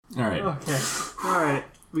All right. Okay. All right.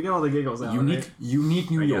 We got all the giggles out.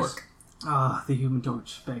 Unique New York. Ah, the Human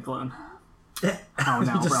Torch bank loan. Oh, now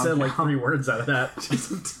You just said like 3 words out of that.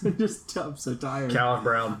 I'm so tired. Calif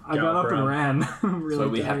Brown. I got up and ran. I'm really So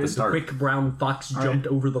we have to tired. start. Quick brown fox jumped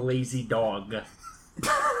over the lazy dog.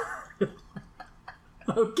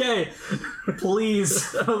 Okay, please,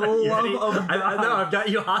 for the love of God. I know, I've got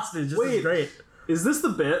you hostage. This is great. Is this the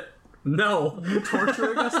bit? No. You're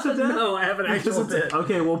torturing us to death? No, I have an actual Because bit.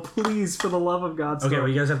 okay, well, please, for the love of God, start. Okay, well,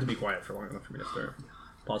 you guys have to be quiet for long enough for me to start.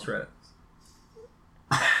 Pause Reddit.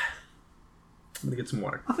 I'm gonna get some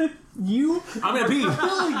water. I'm gonna pee.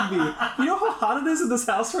 killing me. You know how hot it is in this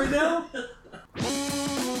house right now?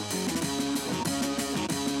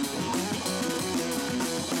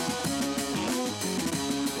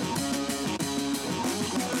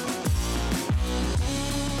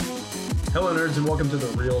 Hello, nerds, and welcome to the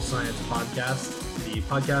Real Science Podcast, the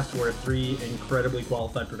podcast where 3 incredibly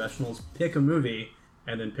qualified professionals pick a movie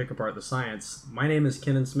and then pick apart the science. My name is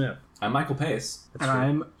Kenan Smith. I'm Michael Pace. And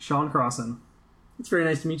I'm Sean Crossan. It's very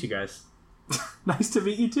nice to meet you guys. Nice to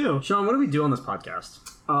meet you too. Sean, what do we do on this podcast?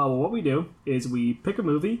 Well, what we do is we pick a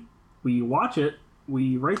movie, we watch it,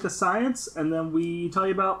 we rate the science, and then we tell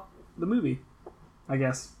you about the movie. I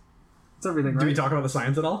guess. It's everything, right? Do we talk about the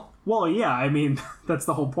science at all? Well, yeah, I mean, that's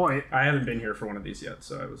the whole point. I haven't been here for one of these yet,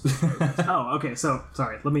 so I was... Oh, okay, so,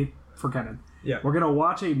 sorry, let me, for Kenan. Yeah. We're going to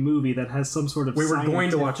watch a movie that has some sort of We were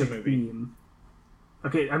going to watch a scientific movie. theme.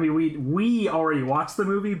 Okay, I mean, we already watched the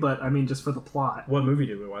movie, but, I mean, just for the plot. What movie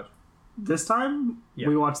did we watch? This time, Yeah.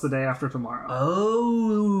 we watched The Day After Tomorrow.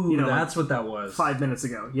 Oh, You know, that's what that was. 5 minutes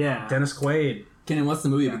ago, yeah. Dennis Quaid. Kenan, what's the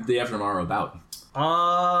movie The Day After Tomorrow about?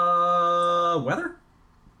 Weather?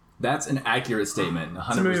 That's an accurate statement. 100%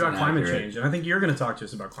 It's a movie about climate accurate. change, and I think you're going to talk to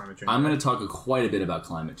us about climate change. I'm going to talk quite a bit about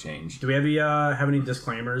climate change. Do we have any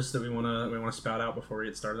disclaimers that we want to spout out before we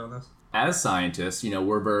get started on this? As scientists,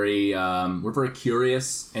 we're very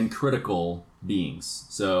curious and critical beings.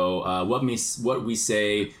 So what we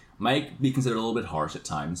say might be considered a little bit harsh at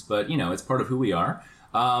times, but it's part of who we are.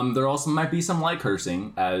 There also might be some light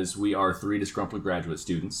cursing, as we are 3 disgruntled graduate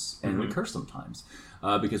students, and we curse sometimes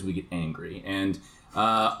because we get angry. And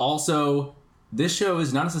also, this show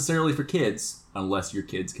is not necessarily for kids, unless your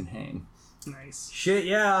kids can hang. Nice. Shit,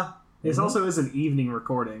 yeah. This also is an evening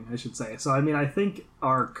recording, I should say. So, I mean, I think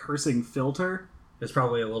our cursing filter It's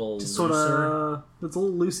probably a little looser. sort of, it's a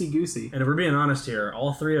little loosey-goosey. And if we're being honest here,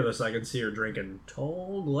 all 3 of us I can see are drinking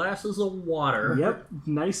tall glasses of water. Yep,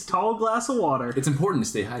 nice tall glass of water. It's important to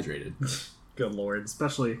stay hydrated. Good lord.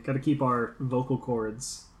 Especially, got to keep our vocal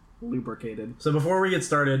cords lubricated. So before we get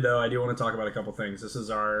started, though, I do want to talk about a couple things. This is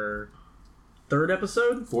our 3rd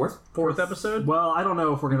episode? Fourth? 4th episode? Well, I don't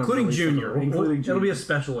know if we're going to... Including Junior. Including It'll be Junior. a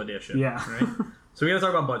special edition. Yeah. Right? So we got to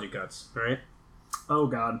talk about budget cuts, all right? Oh,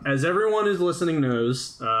 God. As everyone who's listening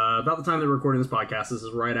knows, about the time that we're recording this podcast, this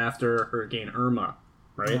is right after Hurricane Irma,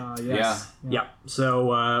 right? Yes. Yeah.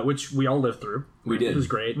 So, which we all lived through. We did. Which was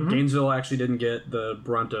great. Gainesville actually didn't get the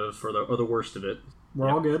brunt of, or the worst of it. We're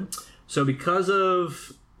all good. So because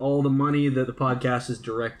of all the money that the podcast is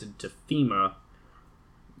directed to FEMA,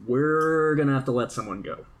 we're going to have to let someone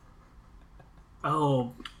go.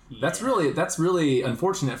 Oh, That's really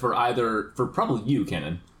unfortunate for probably you,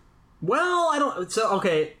 Kenan. Well, I don't. So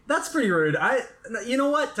okay, that's pretty rude. You know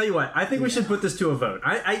what? Tell you what. I think we should put this to a vote.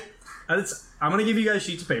 I'm gonna give you guys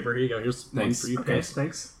sheets of paper. Here you go. Here's Thanks. one for you. okay, Pace.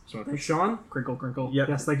 thanks. So for Sean. Crinkle, crinkle. Yep.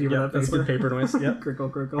 Yes, thank you for Yep, that that's paper. the paper noise. Yep. Crinkle,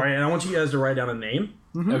 crinkle. All right, and I want you guys to write down a name.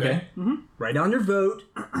 Okay. Write down your vote,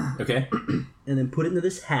 Okay. and then put it into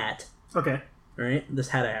this hat. Okay, All right, this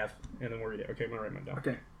hat I have, and then we'll read it. Okay, I'm gonna write mine down.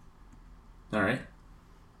 okay. All right.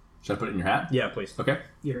 Should I put it in your hat? Yeah, please. Okay.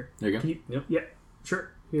 Here. There you go. Can you... Yep. Yeah,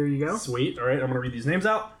 sure. Here you go. Sweet. All right, I'm gonna read these names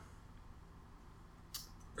out.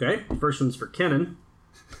 Okay, first one's for Kenan.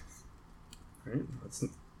 All right, this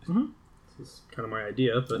is kind of my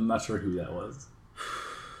idea, but I'm not sure who that was.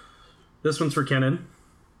 this one's for Kenan.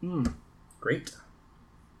 Great.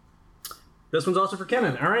 This one's also for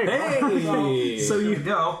Kenan. All right. Hey! So you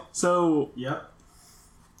go. So Yep.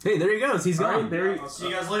 Hey, there he goes. He's all gone. right, there. I'll see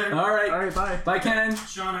you guys later. All right. All right, bye. Bye, Kenan.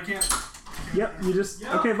 Sean, I can't. Yep, you just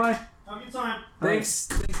Yeah. okay. Bye. Have a good time. Thanks.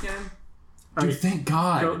 Thanks, Kenan. All Dude, right, thank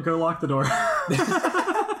God. go lock the door.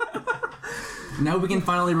 Now we can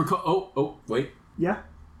finally record. Oh, wait. Yeah,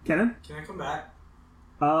 Kenan. Can I come back?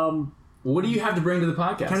 What do you have to bring to the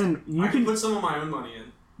podcast? Kenan, you I can put some of my own money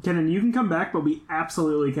in. Kenan, you can come back, but we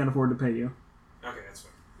absolutely can't afford to pay you. Okay, that's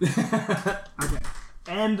fine. Okay.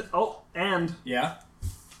 And Yeah?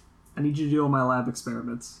 I need you to do all my lab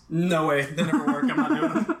experiments. No way. They never work. I'm not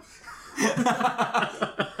doing them.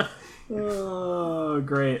 Oh,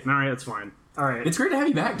 great. All right, that's fine. All right. It's great to have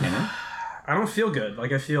you back, Kenan. I don't feel good.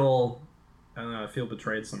 Like I feel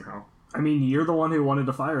betrayed somehow I mean, you're the one who wanted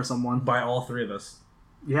to fire someone. by all three of us.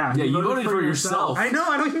 Yeah. Yeah, you voted for yourself. I know.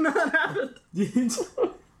 I don't even know that happened.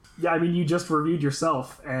 Yeah, I mean, you just reviewed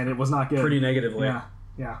yourself, and it was not good. Pretty negatively. Yeah.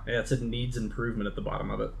 Yeah. Yeah, it said needs improvement at the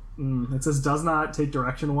bottom of it. It says does not take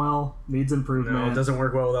direction well, needs improvement. No, it doesn't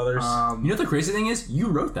work well with others. You know what the crazy thing is? You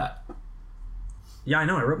wrote that. Yeah, I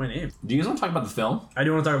know. I wrote my name. Do you guys want to talk about the film? I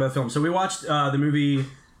do want to talk about the film. So we watched the movie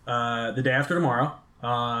The Day After Tomorrow,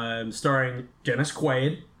 starring Dennis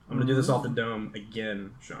Quaid. I'm going to do this off the dome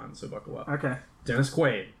again, Sean, so buckle up. Okay. Dennis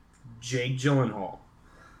Quaid, Jake Gyllenhaal.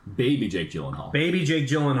 Baby Jake Gyllenhaal. Baby Jake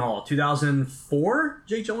Gyllenhaal. 2004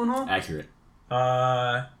 Jake Gyllenhaal? Accurate.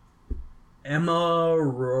 Emma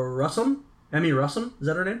Russum? Emmy Russum? Is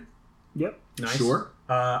that her name? Yep. Nice. Sure.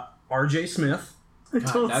 R.J. Smith. I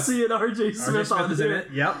don't that's- see an R.J. R.J. Smith Smith on is in there.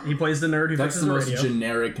 it. Yep. He plays the nerd who That's fixes the the most radio.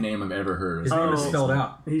 generic name I've ever heard. His name is Oh. spelled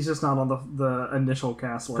out. He's just not on the initial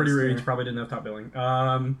cast list. Pretty rude. here. Probably didn't have top billing.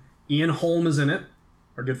 Ian Holm is in it.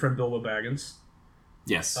 Our good friend Bilbo Baggins.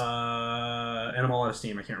 Yes. And I'm all out of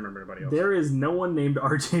steam. I can't remember anybody else. There is no one named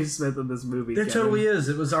R.J. Smith in this movie. There Kevin. totally is.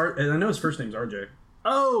 It was I know his first name's RJ.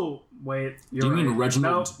 Oh, wait. You're Do you right. mean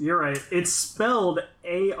Reginald? No, you're right. It's spelled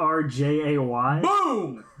A-R-J-A-Y.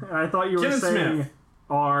 Boom! And I thought you were Kevin saying Smith.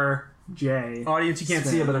 R-J. Audience, you can't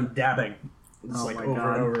Smith. see it, but I'm dabbing. It's Oh like my over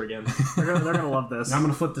God. and over again. They're gonna love this. Now I'm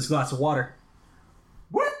gonna flip this glass of water.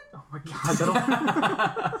 What? Oh my god,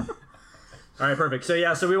 that'll... All right, perfect.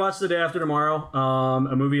 So we watched The Day After Tomorrow,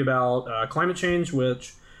 a movie about climate change,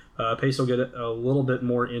 which Pace will get a little bit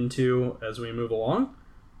more into as we move along.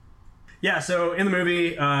 Yeah, so in the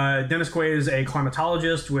movie, Dennis Quaid is a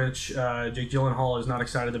climatologist, which Jake Gyllenhaal is not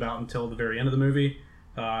excited about until the very end of the movie.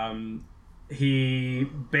 He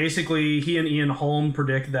and Ian Holm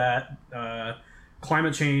predict that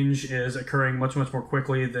climate change is occurring much, much more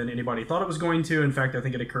quickly than anybody thought it was going to. In fact, I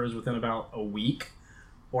think it occurs within about a week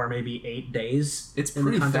or maybe 8 days. It's in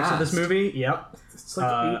the pretty context of this fast. movie. Yep. It's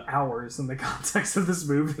like 8 hours in the context of this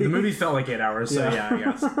movie. The movie felt like 8 hours, so yeah, I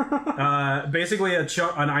guess. Basically,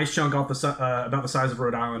 an ice chunk off about the size of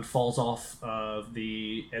Rhode Island falls off of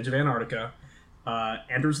the edge of Antarctica,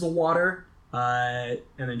 enters the water, and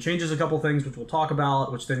then changes a couple things, which we'll talk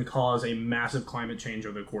about, which then cause a massive climate change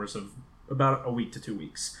over the course of about a week to 2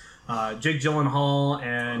 weeks. Jake Gyllenhaal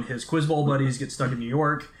and his Quiz Bowl buddies get stuck in New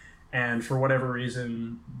York, and for whatever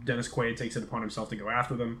reason, Dennis Quaid takes it upon himself to go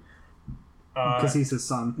after them. Because he's his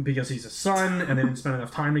son. Because he's his son, and they didn't spend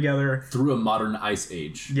enough time together. Through a modern ice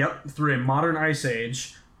age. Yep, through a modern ice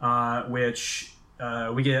age, which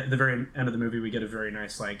we get at the very end of the movie. We get a very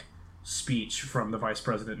nice speech from the vice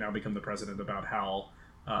president, now become the president, about how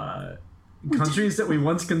countries that we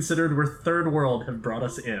once considered were third world have brought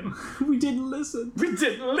us in. We didn't listen. We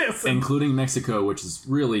didn't listen. Including Mexico, which is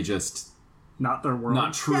really just Not their world.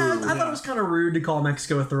 not true. Yeah, I thought it was kind of rude to call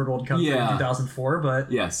Mexico a third world country in Yeah. 2004,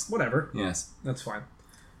 but Yes. whatever. Yes. That's fine.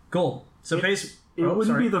 Cool. So Pace, It wouldn't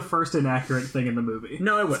sorry. be the first inaccurate thing in the movie.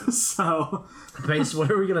 No, it wouldn't. So, Pace, what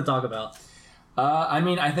are we going to talk about?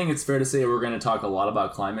 I think it's fair to say we're going to talk a lot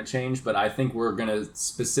about climate change, but I think we're going to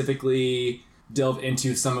specifically delve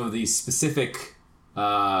into some of the specific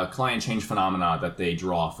climate change phenomena that they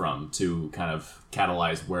draw from to kind of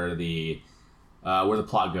catalyze where the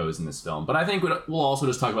plot goes in this film. But I think we'll also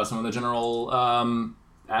just talk about some of the general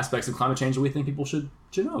aspects of climate change that we think people should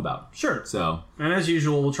know about. Sure. So, And as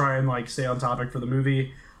usual, we'll try and stay on topic for the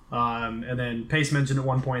movie. And then Pace mentioned at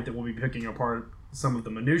one point that we'll be picking apart some of the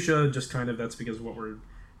minutia, just kind of that's because of what we're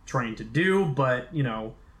trying to do. But,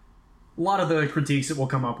 a lot of the critiques that we'll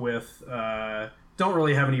come up with don't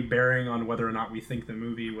really have any bearing on whether or not we think the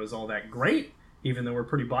movie was all that great, even though we're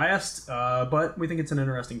pretty biased. But we think it's an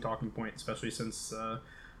interesting talking point, especially since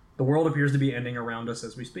the world appears to be ending around us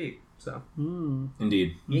as we speak. So,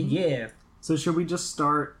 indeed. yeah. so should we just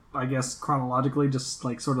start, I guess, chronologically, just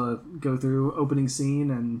sort of go through opening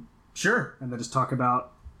scene and Sure. then just talk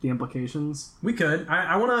about the implications? We could.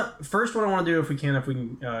 I want to first. What I want to do, if we can,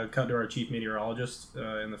 cut to our chief meteorologist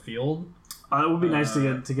in the field. It would be nice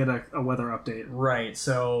to get a weather update. Right.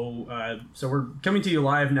 So we're coming to you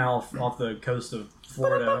live now off the coast of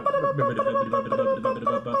Florida.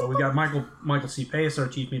 But we got Michael C. Pace, our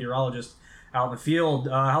chief meteorologist, out in the field.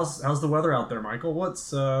 How's the weather out there, Michael?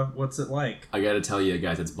 What's it like? I got to tell you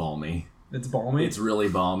guys, it's balmy. It's balmy. It's really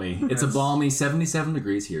balmy. It's a balmy 77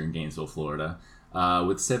 degrees here in Gainesville, Florida,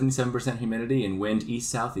 with 77% humidity and wind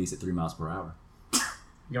east-southeast at 3 miles per hour.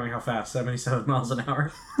 Going how fast? 77 miles an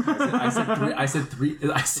hour. I said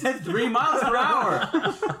 3 miles per hour.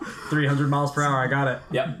 300 miles per hour. I got it.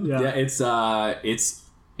 Yep. Yeah. Yeah.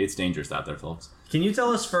 It's dangerous out there, folks. Can you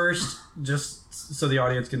tell us first, just so the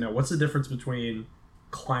audience can know, what's the difference between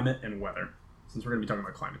climate and weather? Since we're going to be talking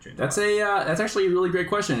about climate change. That's actually a really great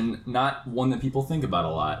question, not one that people think about a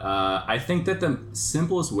lot. I think that the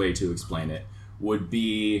simplest way to explain it would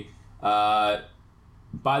be by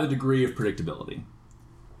the degree of predictability.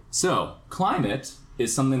 So, climate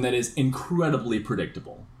is something that is incredibly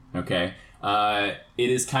predictable, okay? It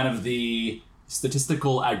is kind of the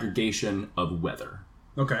statistical aggregation of weather.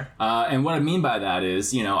 Okay. And what I mean by that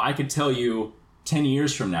is, I could tell you 10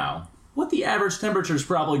 years from now what the average temperature is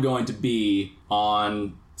probably going to be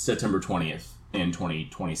on September 20th in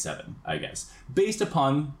 2027, I guess, based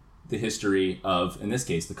upon the history of, in this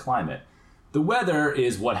case, the climate. The weather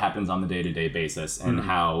is what happens on the day-to-day basis and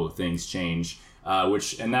how things change,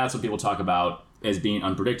 and that's what people talk about as being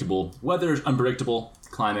unpredictable. Weather is unpredictable,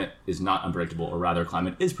 climate is not unpredictable, or rather,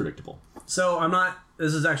 climate is predictable. So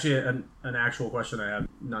this is actually an actual question I have,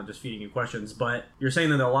 not just feeding you questions, but you're saying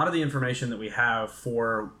that a lot of the information that we have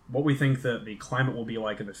for what we think that the climate will be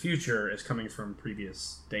like in the future is coming from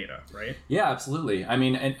previous data, right? Yeah, absolutely. I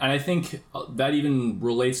mean, and I think that even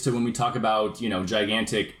relates to when we talk about,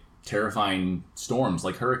 gigantic, terrifying storms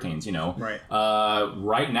like hurricanes, Right.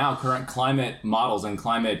 Right now, current climate models and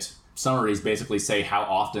climate summaries basically say how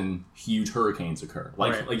often huge hurricanes occur.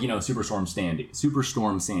 Like Superstorm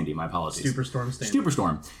Sandy, my apologies.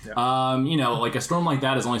 Superstorm. Yeah. Like a storm like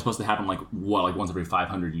that is only supposed to happen like once every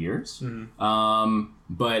 500 years. Mm-hmm.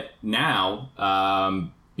 But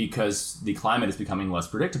now, because the climate is becoming less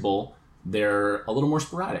predictable, they're a little more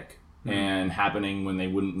sporadic and happening when they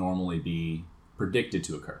wouldn't normally be predicted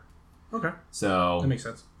to occur. Okay. So that makes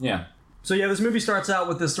sense. Yeah. So yeah, this movie starts out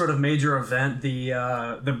with this sort of major event,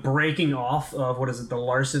 the breaking off of, the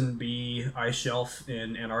Larsen B ice shelf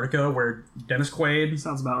in Antarctica, where Dennis Quaid,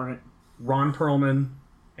 sounds about right, Ron Perlman,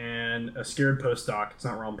 and a scared postdoc, it's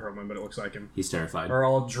not Ron Perlman, but it looks like him. He's terrified. Are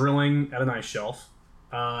all drilling at an ice shelf.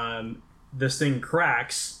 This thing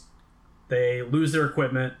cracks. They lose their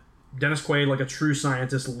equipment. Dennis Quaid, like a true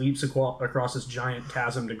scientist, leaps across this giant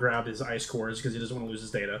chasm to grab his ice cores because he doesn't want to lose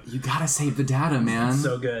his data. You gotta save the data, man.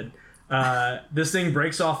 So good. This thing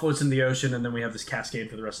breaks off, floats in the ocean, and then we have this cascade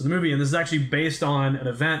for the rest of the movie. And this is actually based on an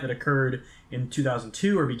event that occurred in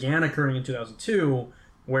 2002, or began occurring in 2002,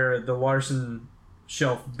 where the Larsen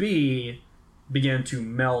Shelf B began to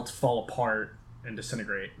melt, fall apart, and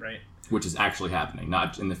disintegrate, right? Which is actually happening.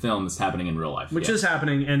 Not in the film, it's happening in real life. Which is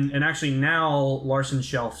happening, and actually now Larsen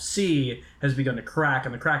Shelf C has begun to crack,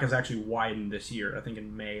 and the crack has actually widened this year, I think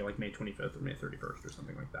in May 25th or May 31st or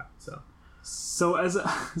something like that. So as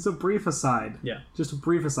a brief aside, just a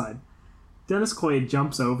brief aside, Dennis Quaid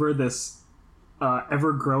jumps over this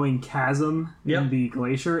ever-growing chasm in the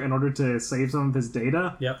glacier in order to save some of his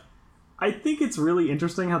data. Yep. I think it's really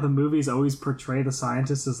interesting how the movies always portray the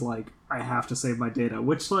scientists as like, I have to save my data,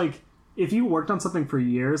 which if you worked on something for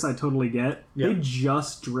years, I totally get. Yep. They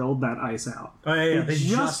just drilled that ice out. Oh yeah, they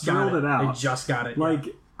just drilled it out. They just got it.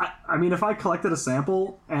 I mean, if I collected a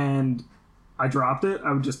sample and I dropped it,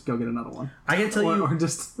 I would just go get another one. I can tell you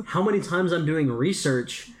how many times I'm doing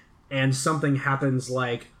research and something happens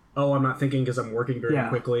like, I'm not thinking because I'm working very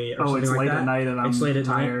quickly. Or something it's like late that. At night and I'm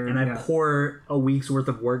tired. And I pour a week's worth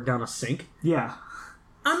of work down a sink. Yeah.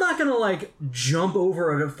 I'm not going to jump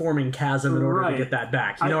over a forming chasm in order to get that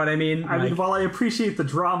back. You know what I mean? I mean, while I appreciate the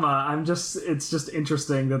drama, it's just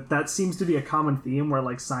interesting that seems to be a common theme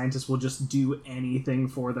where scientists will just do anything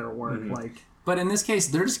for their work. Mm-hmm. But in this case,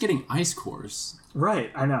 they're just getting ice cores.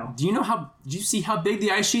 Right, I know. Do you see how big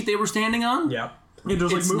the ice sheet they were standing on? Yeah. It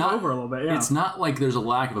just move over a little bit, yeah. It's not like there's a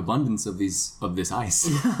lack of abundance of this ice.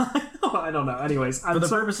 I don't know. Anyways. For the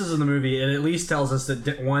purposes of the movie, it at least tells us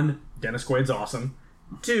that, one, Dennis Quaid's awesome.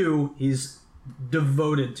 Two, he's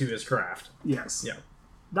devoted to his craft. Yes. Yeah.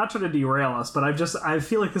 Not trying to derail us, but I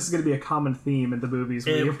feel like this is going to be a common theme in the movies.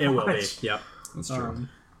 It will be. Yep. That's true.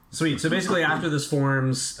 Sweet. So basically, after this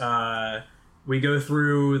forms, we go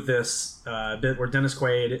through this bit where Dennis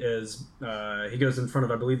Quaid is, he goes in front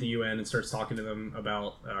of, I believe, the UN and starts talking to them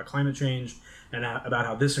about climate change and about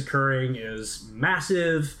how this occurring is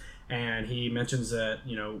massive. And he mentions that,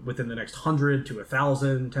 within the next 100 to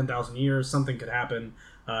 1,000, 10,000 years, something could happen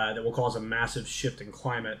that will cause a massive shift in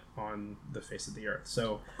climate on the face of the Earth.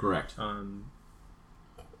 So, correct.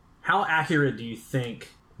 How accurate do you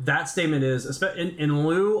think that statement is, in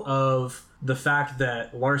lieu of the fact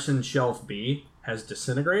that Larsen Shelf B has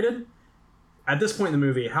disintegrated? At this point in the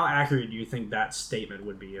movie, how accurate do you think that statement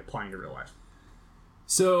would be applying to real life?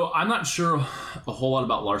 So I'm not sure a whole lot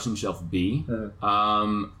about Larsen Shelf B.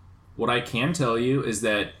 What I can tell you is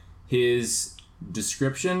that his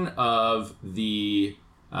description of the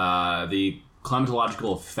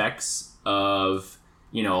climatological effects of,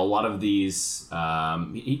 a lot of these.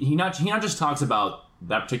 He not just talks about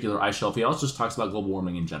that particular ice shelf. He also just talks about global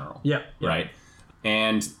warming in general. Yeah. Right.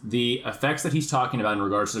 And the effects that he's talking about in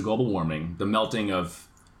regards to global warming, the melting of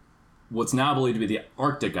what's now believed to be the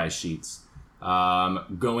Arctic ice sheets,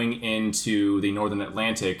 going into the northern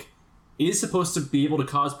Atlantic, is supposed to be able to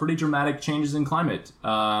cause pretty dramatic changes in climate.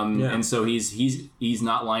 And so he's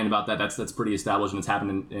not lying about that. That's pretty established, and it's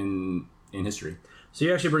happened in history. So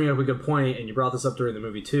you actually bring up a good point, and you brought this up during the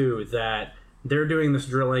movie too, that they're doing this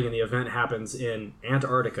drilling and the event happens in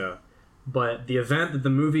Antarctica, but the event that the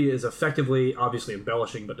movie is effectively, obviously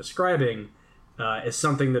embellishing but describing, is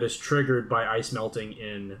something that is triggered by ice melting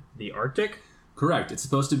in the Arctic. Correct. It's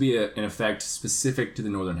supposed to be an effect specific to the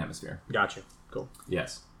northern hemisphere. Gotcha. Cool.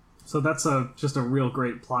 Yes. So that's just a real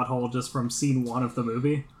great plot hole just from scene 1 of the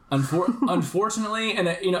movie. Unfortunately, and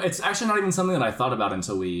it's actually not even something that I thought about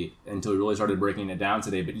until we really started breaking it down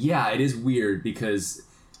today. But yeah, it is weird because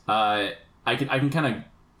I can kind of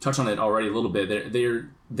touch on it already a little bit.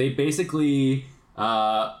 They basically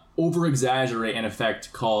over exaggerate an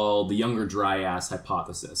effect called the Younger Dryas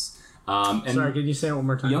hypothesis. Sorry, could you say it one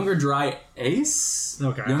more time? Younger Dryas?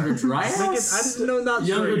 Okay. Younger Dryas? I didn't know. Not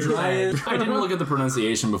Younger sure Dryas. I didn't look at the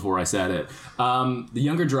pronunciation before I said it. The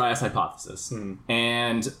Younger Dryas hypothesis,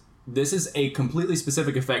 and this is a completely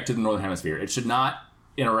specific effect to the northern hemisphere. It should not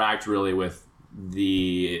interact really with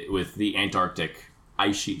the Antarctic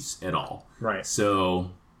ice sheets at all. Right.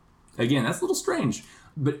 So, again, that's a little strange.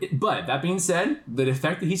 But that being said, the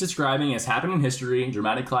effect that he's describing has happened in history.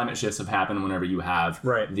 Dramatic climate shifts have happened whenever you have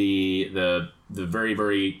the very,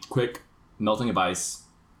 very quick melting of ice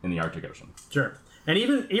in the Arctic Ocean. Sure. And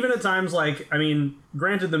even at times,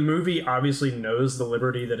 granted, the movie obviously knows the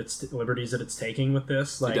liberties that it's taking with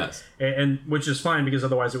this. It does. And which is fine, because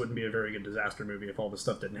otherwise it wouldn't be a very good disaster movie if all this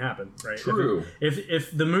stuff didn't happen, right? True.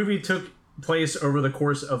 If the movie took place over the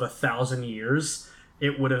course of 1,000 years,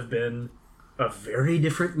 it would have been a very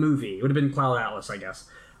different movie. It would have been Cloud Atlas, I guess.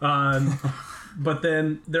 But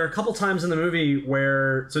then there are a couple times in the movie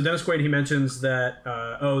where... So Dennis Quaid, he mentions that,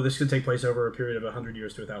 this could take place over a period of 100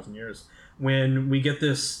 years to 1,000 years. When we get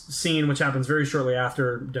this scene, which happens very shortly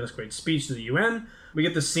after Dennis Quaid's speech to the UN, we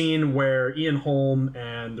get the scene where Ian Holm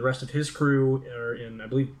and the rest of his crew are in, I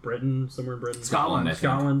believe, Britain, somewhere in Britain.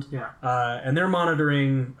 Scotland. Yeah. And they're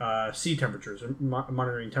monitoring sea temperatures,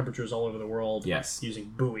 monitoring temperatures all over the world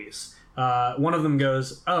using buoys. One of them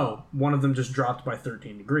goes, one of them just dropped by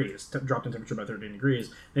 13 degrees, dropped in temperature by 13 degrees.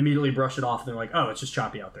 They immediately brush it off, and they're like, it's just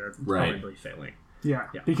choppy out there. It's probably failing. Yeah,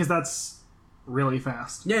 because that's really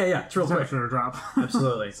fast. Yeah, it's real quick. Temperature drop.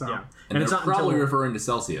 Absolutely. So. Yeah. And it's probably referring to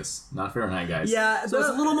Celsius, not Fahrenheit, guys. Yeah, so it's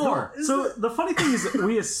a little more. So the funny thing is,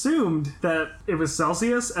 we assumed that it was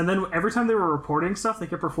Celsius, and then every time they were reporting stuff, they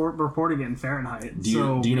kept reporting it in Fahrenheit.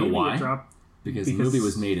 Do you know why? Because the movie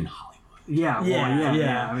was made in Hollywood. Yeah.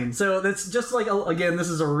 I mean, so that's just again, this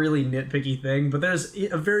is a really nitpicky thing, but there's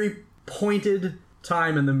a very pointed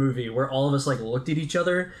time in the movie where all of us looked at each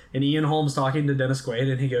other, and Ian Holm's talking to Dennis Quaid,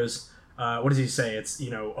 and he goes, what does he say? It's,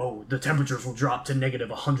 the temperatures will drop to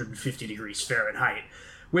negative 150 degrees Fahrenheit.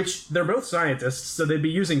 Which, they're both scientists, so they'd be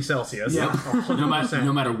using Celsius. Yeah.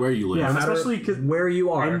 no matter where you live. Yeah, especially because where you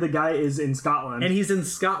are. And the guy is in Scotland. And he's in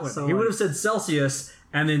Scotland. So he would have said Celsius,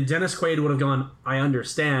 and then Dennis Quaid would have gone, I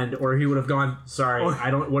understand, or he would have gone, sorry,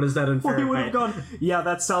 what is that in Fahrenheit? Or he would have gone, yeah,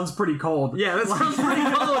 that sounds pretty cold. Yeah, that sounds pretty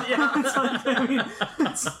cold, yeah.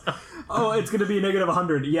 It's going to be negative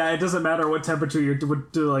 100. Yeah, it doesn't matter what temperature you're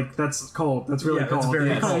that's cold. That's really cold. That's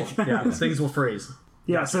very cold. Yeah, things will freeze.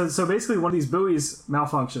 Yeah, so basically one of these buoys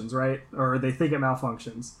malfunctions, right? Or they think it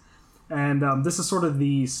malfunctions. And this is sort of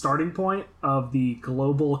the starting point of the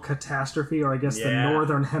global catastrophe, or I guess the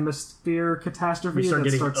Northern Hemisphere catastrophe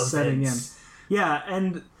that starts setting in. Yeah,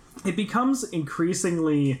 and it becomes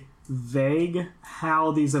increasingly vague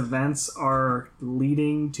how these events are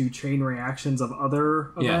leading to chain reactions of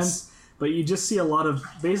other events. But you just see a lot of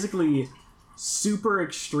basically super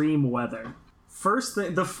extreme weather.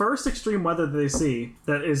 The first extreme weather that they see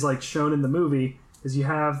that is shown in the movie is you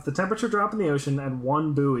have the temperature drop in the ocean at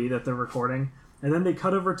one buoy that they're recording, and then they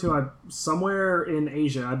cut over to somewhere in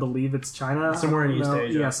Asia. I believe it's China. Somewhere in East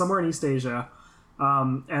Asia. Yeah, somewhere in East Asia.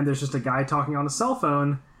 And there's just a guy talking on a cell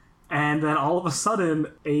phone, and then all of a sudden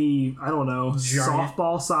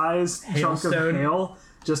softball-sized chunk of hail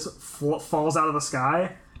just falls out of the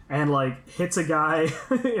sky and hits a guy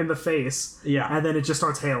in the face. Yeah. And then it just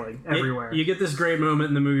starts hailing everywhere. You get this great moment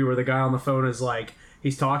in the movie where the guy on the phone is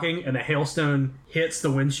he's talking, and a hailstone hits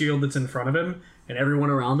the windshield that's in front of him, and everyone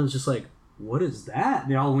around him is just what is that?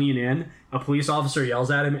 And they all lean in. A police officer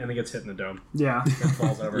yells at him, and he gets hit in the dome. Yeah. And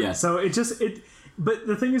falls over. Yeah. So But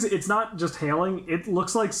the thing is, it's not just hailing. It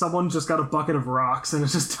looks like someone just got a bucket of rocks and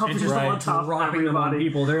is just dumping them on top of everybody.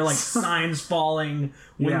 People. There are like signs falling,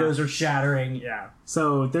 windows are shattering. Yeah.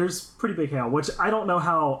 So there's pretty big hail, which I don't know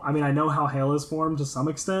how. I mean, I know how hail is formed to some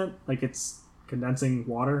extent. Like it's condensing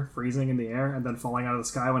water, freezing in the air, and then falling out of the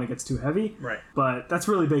sky when it gets too heavy. Right. But that's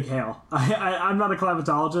really big hail. I'm not a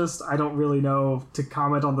climatologist. I don't really know to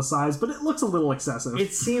comment on the size, but it looks a little excessive.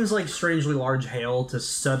 It seems like strangely large hail to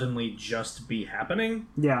suddenly just be happening.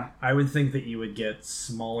 Yeah. I would think that you would get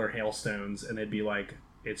smaller hailstones, and they'd be like,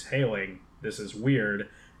 it's hailing, this is weird,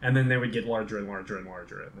 and then they would get larger and larger and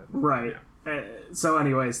larger. And then, right. Yeah. So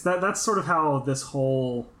anyways, that's sort of how this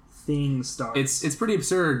whole thing starts. It's pretty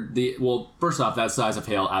absurd. Well, first off, that size of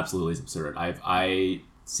hail absolutely is absurd. I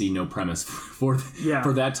see no premise for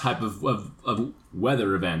that type of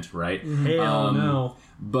weather event, right? Hell no.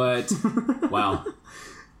 But wow,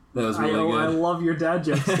 that was really good. I love your dad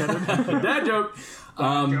jokes, Kevin. Dad joke.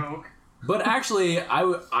 Joke. But actually,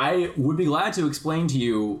 I would be glad to explain to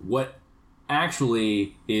you what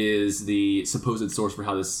actually is the supposed source for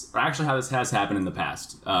how this has happened in the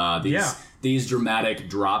past. These dramatic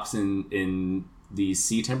drops in the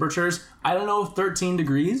sea temperatures. I don't know if 13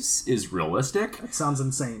 degrees is realistic. That sounds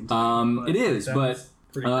insane. It is, but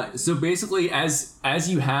so basically, as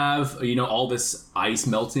you have all this ice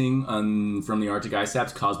melting from the Arctic ice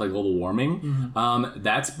caps caused by global warming,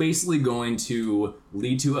 that's basically going to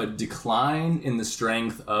lead to a decline in the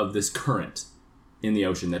strength of this current in the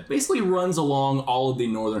ocean that basically runs along all of the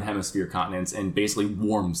northern hemisphere continents and basically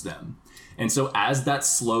warms them. And so as that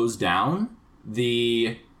slows down,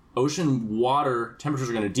 the ocean water temperatures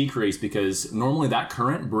are going to decrease because normally that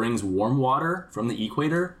current brings warm water from the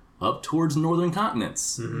equator up towards northern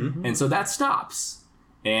continents. And so that stops.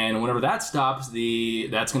 And whenever that stops,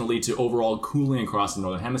 that's going to lead to overall cooling across the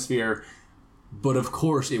northern hemisphere. But of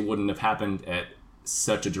course, it wouldn't have happened at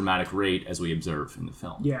such a dramatic rate as we observe in the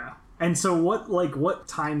film. Yeah. And so what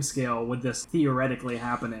time scale would this theoretically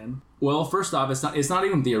happen in? Well, first off, it's not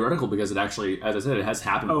even theoretical because it actually, as I said, it has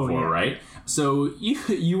happened before, right? So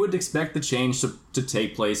you would expect the change to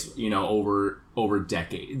take place, over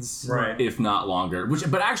decades, right? If not longer.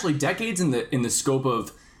 But actually, decades in the scope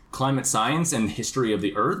of climate science and history of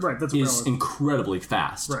the Earth is incredibly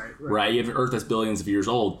fast, right? You have an Earth that's billions of years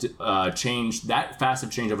old. That fast of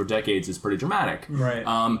change over decades is pretty dramatic, right?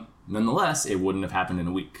 Nonetheless, it wouldn't have happened in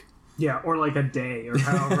a week. Yeah, or like a day, or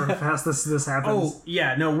however fast this happens. Oh,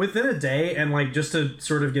 yeah, no, within a day, and like just to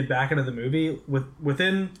sort of get back into the movie,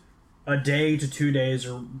 within a day to 2 days,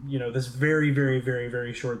 or this very, very, very,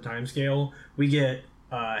 very short time scale, we get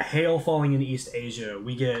hail falling in East Asia.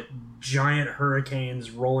 We get giant hurricanes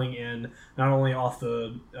rolling in, not only off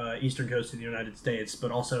the eastern coast of the United States, but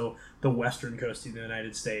also the western coast of the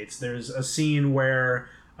United States. There's a scene where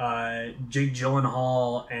Jake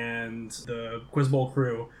Gyllenhaal and the Quiz Bowl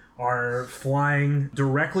crew are flying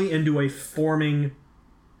directly into a forming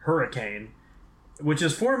hurricane, which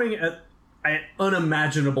is forming at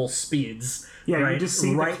unimaginable speeds. Yeah, right? You just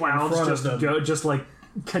see the clouds just like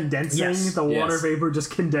condensing, the water vapor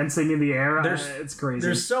just condensing in the air. It's crazy.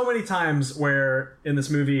 There's so many times where in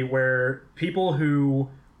this movie where people who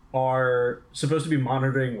are supposed to be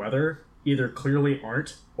monitoring weather either clearly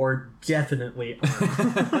aren't or definitely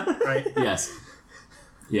aren't. Right?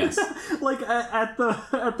 Yes. Like at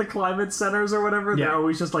the climate centers or whatever, they're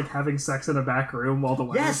always just like having sex in a back room while the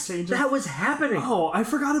weather's changing. That was happening. Oh, I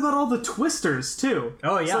forgot about all the twisters too.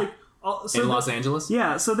 Oh yeah. In Los Angeles?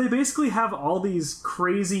 Yeah, so they basically have all these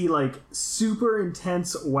crazy, like, super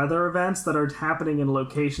intense weather events that are happening in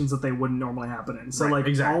locations that they wouldn't normally happen in. So,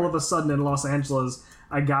 all of a sudden in Los Angeles,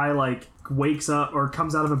 a guy, like, wakes up or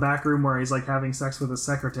comes out of a back room where he's, like, having sex with his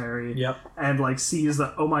secretary. Yep. And, like, sees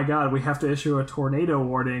that, oh my god, we have to issue a tornado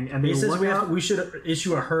warning. And he says we should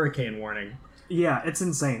issue a hurricane warning. Yeah, it's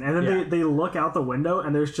insane. And then they look out the window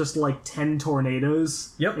and there's just like 10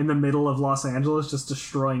 tornadoes in the middle of Los Angeles just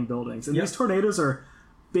destroying buildings. And these tornadoes are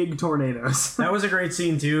big tornadoes. That was a great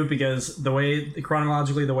scene too because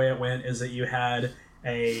chronologically the way it went is that you had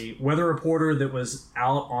a weather reporter that was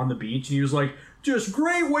out on the beach and he was like, just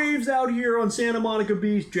great waves out here on Santa Monica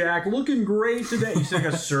Beach, Jack. Looking great today. You see like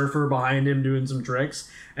a surfer behind him doing some tricks.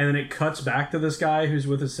 And then it cuts back to this guy who's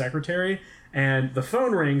with his secretary. And the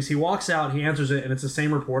phone rings, he walks out, he answers it, and it's the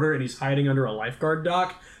same reporter, and he's hiding under a lifeguard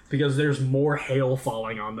dock because there's more hail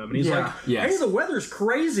falling on them. And he's like, hey, the weather's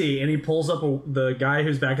crazy. And he pulls up, the guy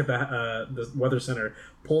who's back at the weather center,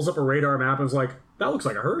 pulls up a radar map and is like, that looks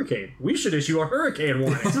like a hurricane. We should issue a hurricane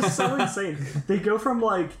warning. It's just so insane. They go from,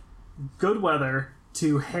 like, good weather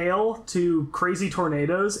to hail to crazy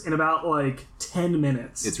tornadoes in about like 10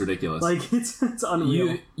 minutes. It's ridiculous. Like it's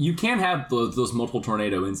unreal. You can't have those multiple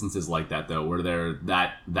tornado instances like that though, where they're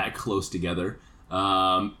that close together.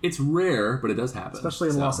 It's rare, but it does happen, especially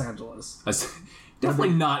in Los Angeles.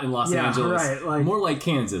 Definitely not in Los Angeles. Right, like, more like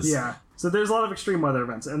Kansas. Yeah. So there's a lot of extreme weather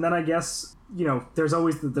events, and then I guess there's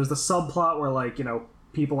always there's the subplot where like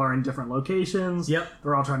people are in different locations. Yep.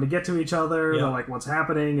 They're all trying to get to each other. They're like, what's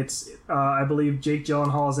happening? It's, I believe Jake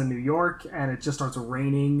Gyllenhaal is in New York, and it just starts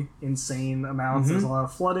raining insane amounts. There's a lot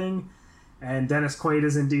of flooding. And Dennis Quaid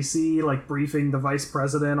is in D.C., like, briefing the vice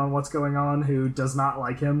president on what's going on, who does not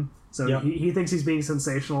like him. So he thinks he's being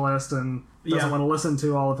sensationalist and doesn't want to listen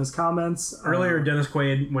to all of his comments. Earlier, Dennis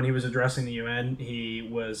Quaid, when he was addressing the UN,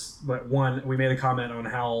 we made a comment on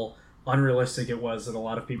how unrealistic it was that a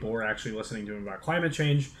lot of people were actually listening to him about climate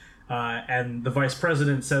change. And the vice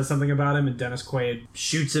president says something about him, and Dennis Quaid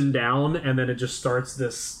shoots him down, and then it just starts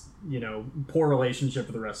this, poor relationship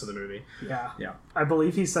for the rest of the movie. Yeah. Yeah. I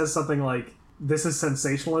believe he says something like, this is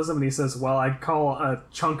sensationalism, and he says, well, I'd call a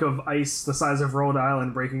chunk of ice the size of Rhode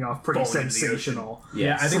Island breaking off pretty sensational.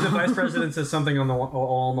 Yeah, I think the vice president says something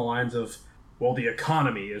along the lines of, well, the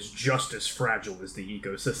economy is just as fragile as the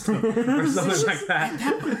ecosystem, or something like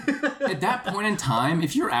that. At that point in time,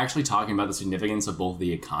 if you're actually talking about the significance of both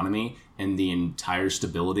the economy and the entire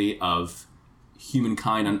stability of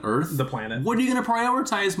humankind on Earth, the planet, what are you going to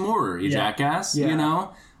prioritize more, you jackass? Yeah.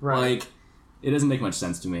 Right. Like, it doesn't make much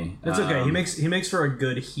sense to me. It's okay. He makes for a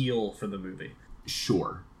good heel for the movie.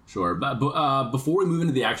 Sure. But before we move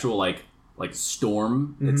into the actual like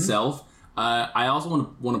storm itself, I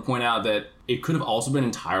also want to point out that it could have also been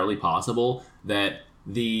entirely possible that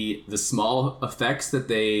the small effects that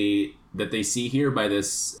they see here by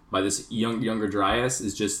this younger Dryas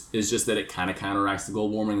is just that it kind of counteracts the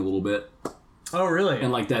global warming a little bit. Oh, really?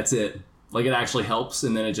 And like that's it. Like it actually helps,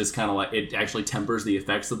 and then it just kind of like it actually tempers the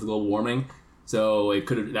effects of the global warming. So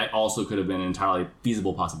that also could have been an entirely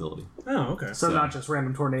feasible possibility. Oh, okay. So not just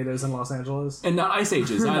random tornadoes in Los Angeles, and not ice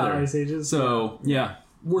ages either. Not ice ages. So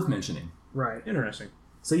worth mentioning. Right. Interesting.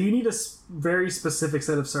 So you need a very specific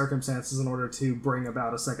set of circumstances in order to bring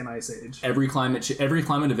about a second ice age. Every climate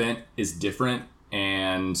event is different,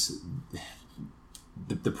 and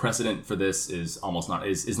the precedent for this is almost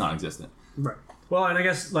is non-existent. Right. Well, and I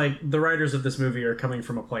guess like the writers of this movie are coming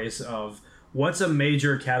from a place of what's a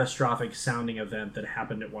major catastrophic sounding event that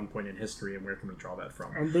happened at one point in history, and where can we draw that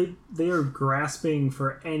from? And they are grasping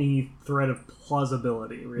for any thread of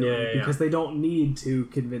plausibility, really, because they don't need to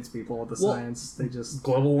convince people of the science. They just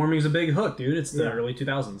global warming's a big hook, dude. It's the early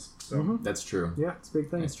 2000s. So that's true. Yeah, it's a big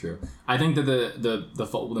thing. That's true. I think that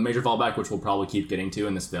the major fallback, which we'll probably keep getting to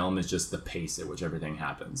in this film, is just the pace at which everything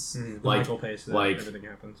happens. The Michael pace that everything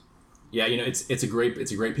happens. Yeah, it's a great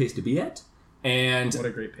pace to be at. And what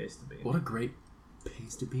a great pace to be at. What a great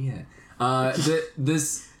pace to be at.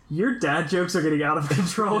 Your dad jokes are getting out of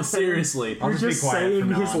control. Seriously. You're just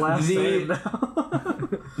saying his last name now.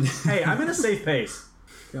 Hey, I'm in a safe pace.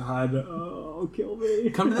 God, kill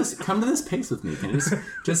me. Come to this pace with me. Can you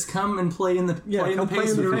just come and play in the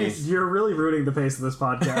pace with me? You're really ruining the pace of this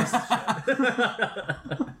podcast.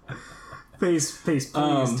 Pace, please.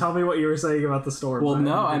 Tell me what you were saying about the storm. Well,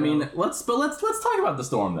 no, I mean, let's talk about the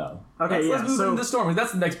storm though. Okay, let's move into the storm.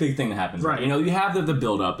 That's the next big thing that happens. Right. You have the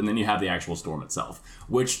build up, and then you have the actual storm itself.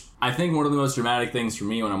 Which I think one of the most dramatic things for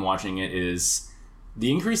me when I'm watching it is the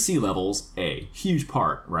increased sea levels. A huge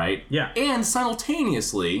part, right? Yeah. And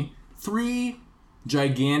simultaneously, 3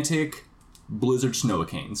 gigantic blizzard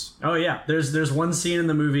snowcanes. Oh yeah, there's one scene in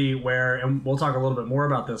the movie where, and we'll talk a little bit more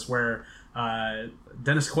about this, where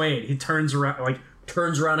Dennis Quaid, he turns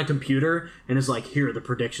around a computer and is like, here are the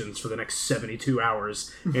predictions for the next 72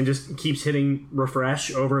 hours, and just keeps hitting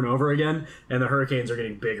refresh over and over again, and the hurricanes are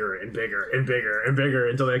getting bigger and bigger and bigger and bigger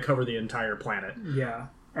until they cover the entire planet. Yeah.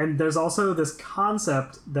 And there's also this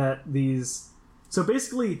concept that so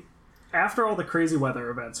basically after all the crazy weather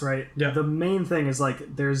events, right? Yeah. The main thing is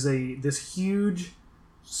like there's this huge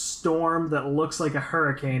storm that looks like a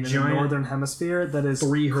hurricane in the northern hemisphere that is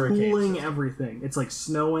 3 hurricanes. Cooling everything. It's like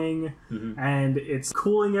snowing, and it's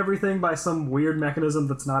cooling everything by some weird mechanism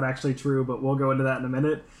that's not actually true, but we'll go into that in a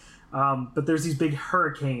minute. But there's these big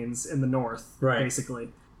hurricanes in the north, basically.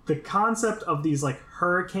 The concept of these like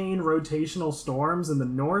hurricane rotational storms in the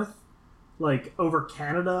north, like over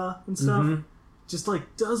Canada and stuff, just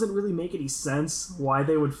like doesn't really make any sense why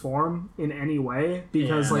they would form in any way,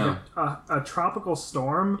 because a tropical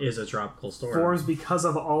storm is a tropical storm forms because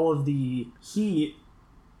of all of the heat,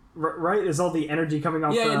 right? Is all the energy coming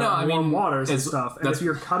off warm waters and stuff. And if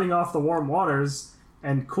you're cutting off the warm waters,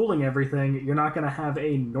 and cooling everything, you're not going to have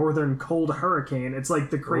a northern cold hurricane. It's like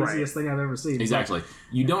the craziest thing I've ever seen. Exactly.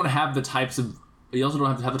 You don't have the types of... You also don't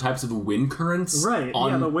have to have the types of wind currents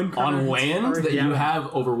on, the wind currents on land that you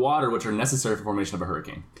have over water, which are necessary for formation of a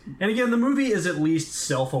hurricane. And again, the movie is at least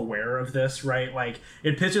self-aware of this, right? Like,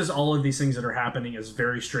 it pitches all of these things that are happening as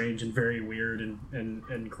very strange and very weird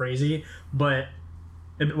and crazy, but...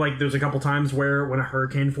 Like, there's a couple times where when a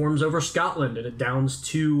hurricane forms over Scotland and it downs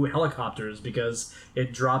 2 helicopters because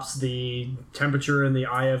it drops the temperature in the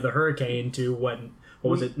eye of the hurricane to what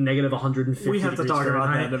was it, negative 150 We have to talk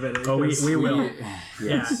about that in a minute. Oh, we will.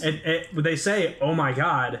 Yes. Yeah, they say, oh my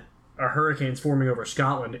god, a hurricane's forming over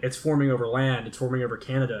Scotland. It's forming over land. It's forming over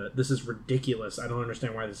Canada. This is ridiculous. I don't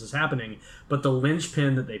understand why this is happening. But the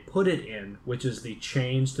linchpin that they put it in, which is the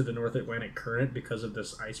change to the North Atlantic current because of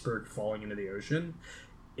this iceberg falling into the ocean,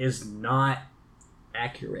 is not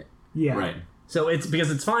accurate. Yeah. Right. So it's because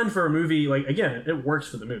it's fine for a movie, like, again, it works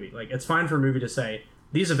for the movie. Like, it's fine for a movie to say,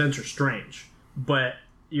 these events are strange, but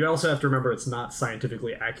you also have to remember it's not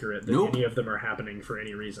scientifically accurate that any of them are happening for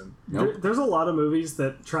any reason. There's a lot of movies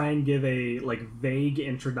that try and give a, like, vague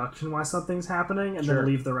introduction why something's happening and then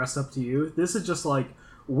leave the rest up to you. This is just like,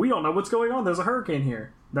 we don't know what's going on. There's a hurricane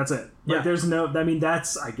here. That's it. Like, there's no... I mean,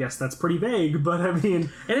 I guess that's pretty vague, but I mean...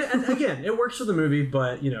 And again, it works for the movie,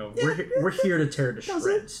 but, you know, we're here to tear it to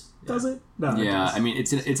shreds. Does it? No, yeah, I mean,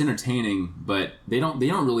 it's entertaining, but they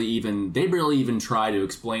barely even try to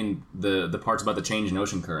explain the parts about the change in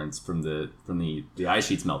ocean currents from the ice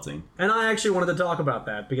sheets melting. And I actually wanted to talk about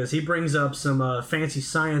that because he brings up some fancy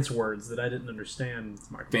science words that I didn't understand.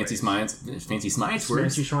 Fancy science words.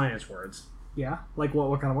 Fancy science words. Yeah? Like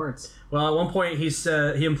what kind of words? Well, at one point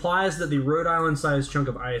he implies that the Rhode Island-sized chunk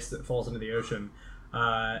of ice that falls into the ocean,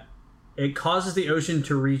 it causes the ocean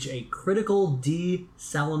to reach a critical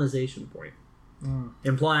desalinization point,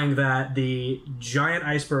 implying that the giant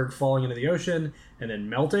iceberg falling into the ocean and then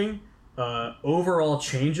melting overall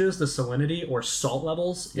changes the salinity or salt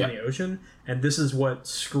levels in the ocean, and this is what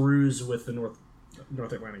screws with the North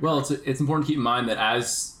Atlantic. Well, it's important to keep in mind that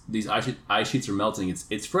as these ice sheets are melting,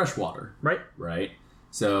 it's fresh water, right.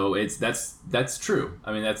 So that's true.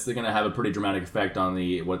 I mean, that's going to have a pretty dramatic effect on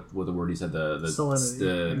the what the word you said, the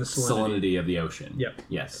salinity of the ocean. Yep.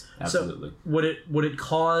 Yes, absolutely. So would it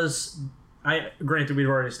cause? Granted, we've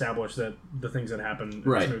already established that the things that happen in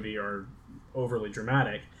this movie are overly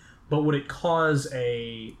dramatic, but would it cause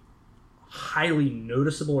a highly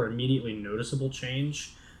noticeable or immediately noticeable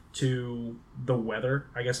change to the weather?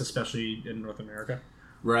 I guess especially in North America.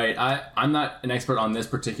 Right. I'm not an expert on this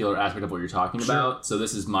particular aspect of what you're talking about, so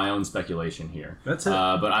this is my own speculation here. That's it.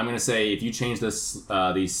 But I'm going to say if you change the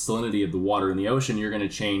salinity of the water in the ocean, you're going to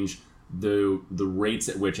change the rates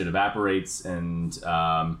at which it evaporates, and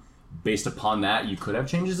based upon that, you could have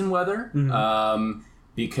changes in weather. Mm-hmm.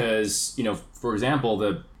 Because, you know, for example,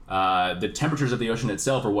 the temperatures of the ocean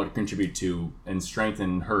itself are what contribute to and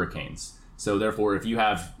strengthen hurricanes. So therefore, if you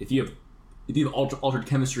have altered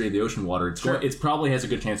chemistry of the ocean water, it's probably has a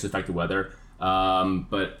good chance to affect the weather.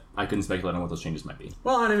 But I couldn't speculate on what those changes might be.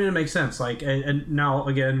 Well, I mean, it makes sense. Like, and now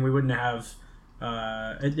again, we wouldn't have.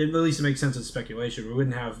 At least it makes sense as speculation. We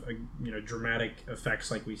wouldn't have dramatic effects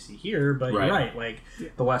like we see here. But you're right. Like,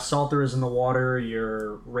 the less salt there is in the water,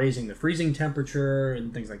 you're raising the freezing temperature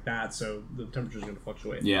and things like that. So the temperature is going to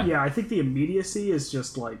fluctuate. Yeah. I think the immediacy is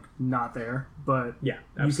just like not there. But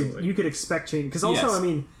absolutely. You could expect change because also, I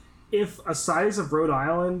mean, if a size of Rhode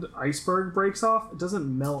Island iceberg breaks off, it doesn't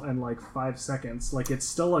melt in like 5 seconds. Like, it's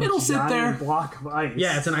still a giant block of ice.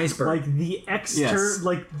 Yeah, it's an iceberg. Like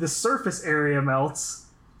like the surface area melts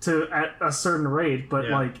at a certain rate, but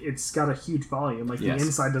like it's got a huge volume. Like the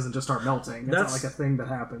inside doesn't just start melting. It's not like a thing that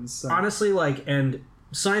happens. So. Honestly, like, and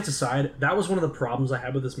science aside, that was one of the problems I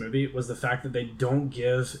had with this movie, was the fact that they don't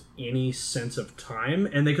give any sense of time,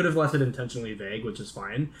 and they could have left it intentionally vague, which is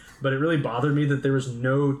fine, but it really bothered me that there was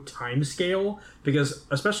no time scale, because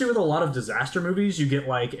especially with a lot of disaster movies, you get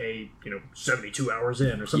like a 72 hours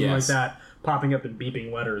in or something like that popping up in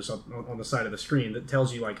beeping letters on the side of the screen that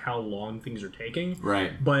tells you like how long things are taking.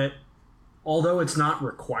 Right. But although it's not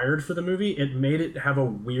required for the movie, it made it have a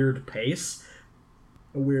weird pace.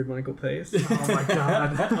 A weird Michael pace. Oh my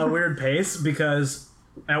god. A weird pace, because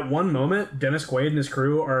at one moment, Dennis Quaid and his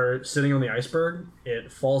crew are sitting on the iceberg,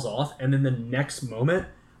 it falls off, and then the next moment,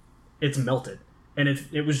 it's melted. And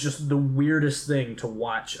it was just the weirdest thing to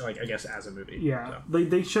watch, like, I guess, as a movie. Yeah. So.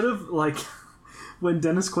 They should have, like, when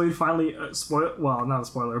Dennis Quaid finally, not a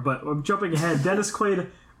spoiler, but I'm jumping ahead, Dennis Quaid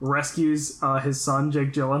rescues his son,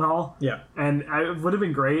 Jake Gyllenhaal. Yeah. And it would have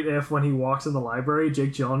been great if when he walks in the library,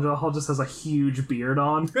 Jake Gyllenhaal just has a huge beard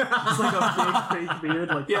on. It's like a big fake beard.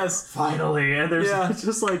 Like, yes, finally. And there's it's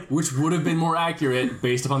just like... Which would have been more accurate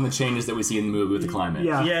based upon the changes that we see in the movie with the climate.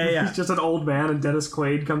 Yeah. He's just an old man, and Dennis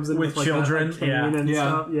Quaid comes in with like children a cane and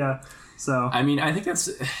stuff. Yeah. So I mean, I think that's...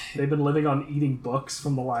 They've been living on eating books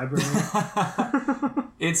from the library.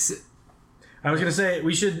 It's... I was going to say,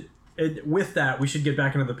 we should get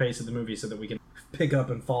back into the pace of the movie so that we can pick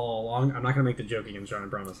up and follow along. I'm not going to make the joke again, Sean, I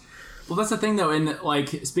promise. Well, that's the thing, though. And, like,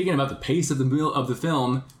 speaking about the pace of the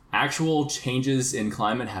film, actual changes in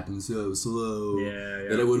climate happen so slow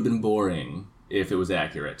that it would have been boring if it was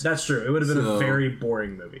accurate. That's true. It would have been a very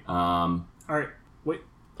boring movie. All right. Wait.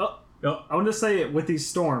 I want to say with these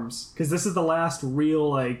storms, because this is the last real,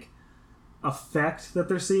 like, effect that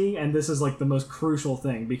they're seeing, and this is, like, the most crucial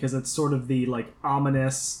thing, because it's sort of the, like,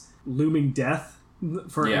 ominous looming death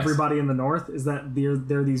for everybody in the north, is that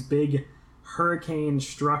there are these big these hurricane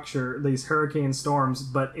storms,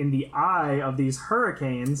 but in the eye of these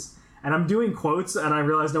hurricanes, and I'm doing quotes, and I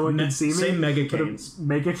realize no one can see me. Say megacanes.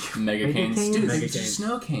 Megacanes. Dude, it's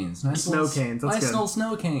snow canes. Nice snow canes. That's nice good.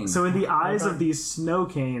 Snow canes. So in the eyes of these snow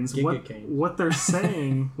canes, what they're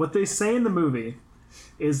saying, what they say in the movie,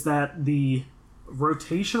 is that the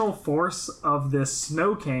rotational force of this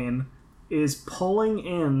snow cane is pulling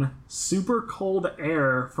in super cold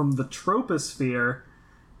air from the troposphere,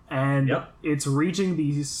 and it's reaching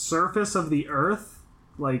the surface of the Earth,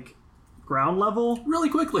 like ground level, really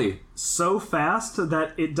quickly, so fast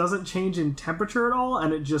that it doesn't change in temperature at all,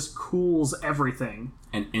 and it just cools everything.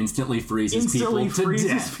 And instantly freezes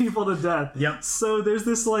people to death. Yep. So there's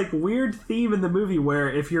this like weird theme in the movie where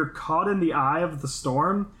if you're caught in the eye of the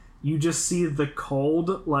storm, you just see the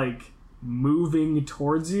cold like moving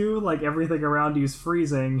towards you, like everything around you is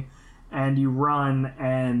freezing, and you run,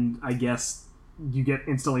 and I guess you get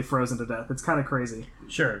instantly frozen to death. It's kind of crazy.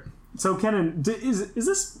 Sure. So Kenan, is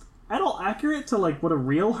this at all accurate to like what a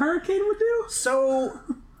real hurricane would do? So,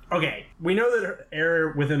 okay, we know that air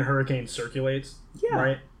within hurricanes circulates. Yeah.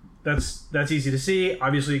 Right. That's easy to see.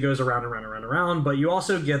 Obviously, it goes around and around and around and around, but you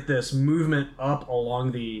also get this movement up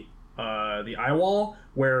along the eye wall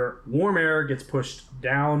where warm air gets pushed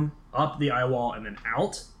down, up the eye wall, and then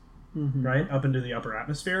out, right, up into the upper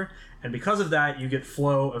atmosphere. And because of that, you get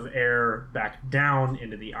flow of air back down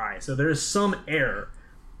into the eye. So there is some air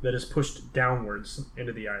that is pushed downwards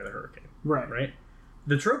into the eye of the hurricane. Right.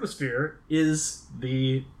 The troposphere is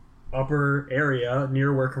the upper area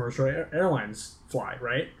near where commercial airlines fly,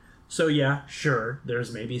 right? So yeah, sure,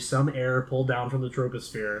 there's maybe some air pulled down from the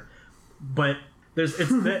troposphere, but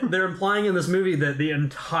they're implying in this movie that the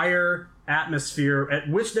entire atmosphere at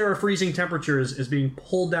which there are freezing temperatures is being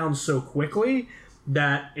pulled down so quickly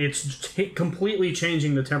that it's completely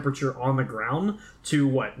changing the temperature on the ground to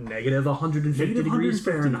what, negative 150 degrees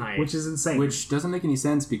Fahrenheit, which is insane. Which doesn't make any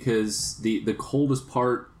sense because the coldest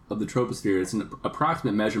part of the troposphere, it's an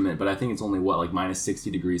approximate measurement, but I think it's only like minus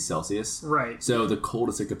 60 degrees Celsius. Right. So the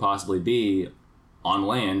coldest it could possibly be on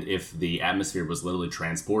land, if the atmosphere was literally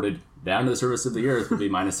transported down to the surface of the Earth, would be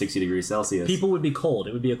minus 60 degrees Celsius. People would be cold.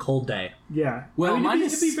 It would be a cold day. Yeah. Well,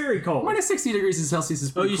 it'd be very cold. Minus 60 degrees Celsius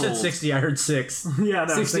is pretty cold. Oh, you said 60. I heard 6. Yeah,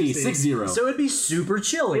 no, 60. 60. So it'd be super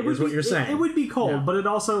chilly, is what you're saying. It would be cold, but it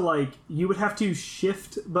also, like, you would have to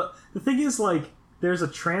shift. But the thing is, like, there's a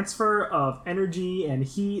transfer of energy and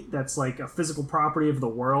heat that's like a physical property of the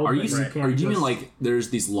world. Are you mean like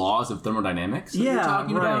there's these laws of thermodynamics that you're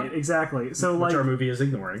talking about? Exactly. So which like our movie is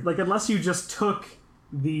ignoring. Like unless you just took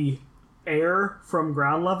the air from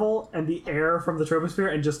ground level and the air from the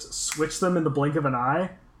troposphere and just switch them in the blink of an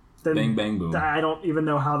eye, then bang bang boom. I don't even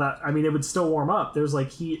know how that. I mean, it would still warm up. There's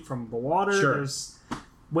like heat from the water. Sure.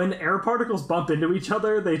 When air particles bump into each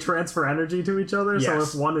other, they transfer energy to each other. Yes. So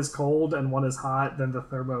if one is cold and one is hot, then the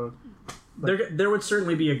thermo... There would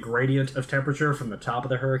certainly be a gradient of temperature from the top of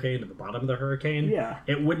the hurricane to the bottom of the hurricane. Yeah.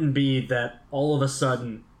 It wouldn't be that all of a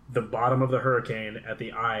sudden the bottom of the hurricane at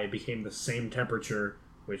the eye became the same temperature,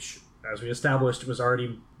 which, as we established, was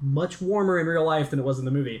already much warmer in real life than it was in the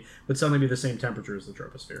movie, would suddenly be the same temperature as the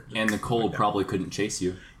troposphere. And the cold probably couldn't chase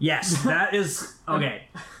you. Yes, that is... Okay.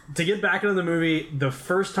 To get back into the movie, the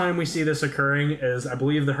first time we see this occurring is, I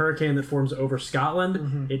believe, the hurricane that forms over Scotland.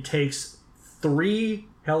 Mm-hmm. It takes 3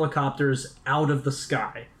 helicopters out of the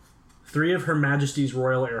sky. 3 of Her Majesty's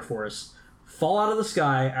Royal Air Force fall out of the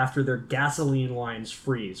sky after their gasoline lines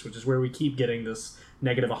freeze, which is where we keep getting this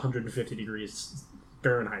negative 150 degrees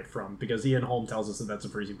Fahrenheit from, because Ian Holm tells us that that's a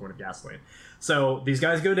freezing point of gasoline. So these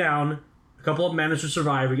guys go down. A couple of them manage to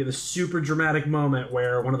survive. We get this super dramatic moment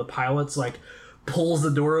where one of the pilots, like, pulls the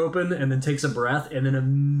door open and then takes a breath and then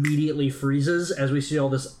immediately freezes as we see all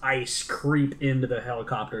this ice creep into the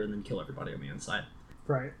helicopter and then kill everybody on the inside.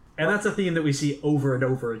 Right. And that's a theme that we see over and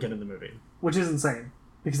over again in the movie. Which is insane,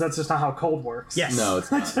 because that's just not how cold works. Yes. No,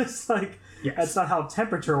 it's not. Just like, that's not how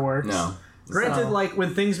temperature works. No. Granted, like,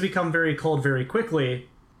 when things become very cold very quickly,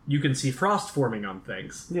 you can see frost forming on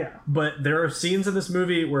things. Yeah. But there are scenes in this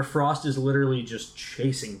movie where frost is literally just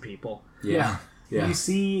chasing people. Yeah. You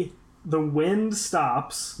see the wind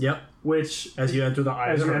stops. Yep. Which, as you enter the eye,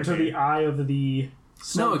 as you enter the eye of the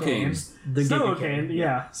snow cane. The snow cane. cane,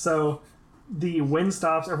 yeah. So the wind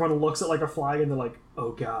stops. Everyone looks at like a flag, and they're like,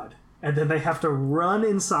 "Oh God!" And then they have to run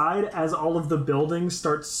inside as all of the buildings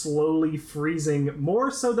start slowly freezing, more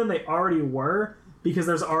so than they already were, because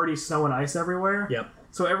there's already snow and ice everywhere. Yep.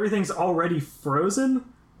 So everything's already frozen,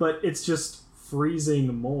 but it's just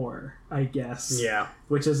freezing more, I guess. Yeah.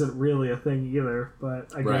 Which isn't really a thing either,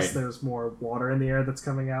 but I guess Right. there's more water in the air that's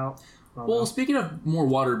coming out. Well, speaking of more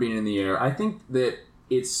water being in the air, I think that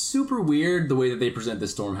it's super weird the way that they present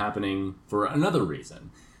this storm happening for another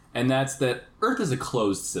reason. And that's that Earth is a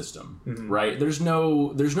closed system, right? There's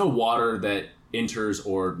no water that enters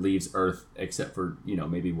or leaves Earth except for,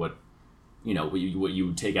 maybe what you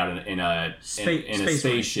would take out in a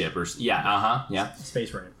spaceship or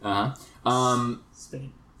Space rain.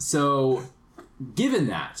 Spain. So, given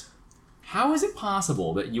that, how is it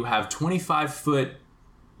possible that you have 25-foot,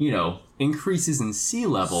 increases in sea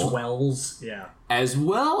level, Swells, yeah, as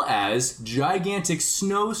well as gigantic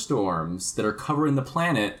snowstorms that are covering the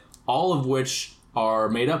planet, all of which are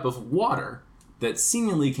made up of water that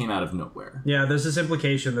seemingly came out of nowhere? Yeah, there's this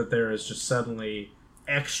implication that there is just suddenly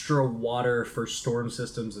extra water for storm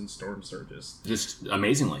systems and storm surges. Just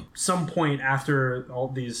amazingly. Some point after all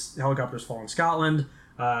these helicopters fall in Scotland,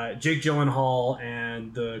 Jake Gyllenhaal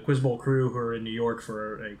and the Quiz Bowl crew, who are in New York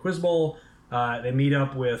for a Quiz Bowl, they meet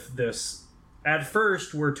up with this, at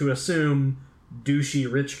first we're to assume,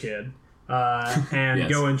 douchey rich kid, and Yes.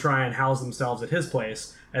 go and try and house themselves at his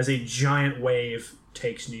place as a giant wave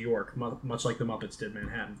takes New York, much like the Muppets did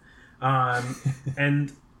Manhattan.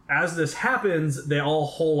 And as this happens, they all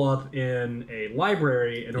hole up in a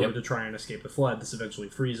library in order to try and escape the flood. This eventually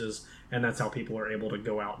freezes, and that's how people are able to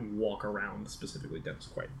go out and walk around, specifically Dennis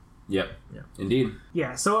Quaid. Yep. Yeah. Indeed.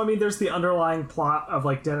 Yeah, so I mean, there's the underlying plot of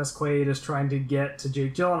like Dennis Quaid is trying to get to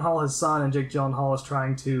Jake Gyllenhaal, his son, and Jake Gyllenhaal is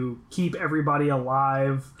trying to keep everybody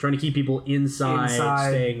alive. Trying to keep people inside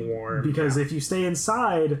staying warm. Because if you stay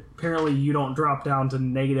inside, apparently you don't drop down to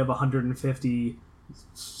negative 150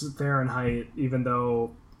 Fahrenheit, even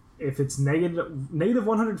though if it's negative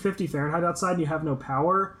 150 Fahrenheit outside and you have no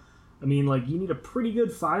power, I mean, like, you need a pretty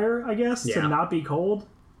good fire, I guess, to not be cold.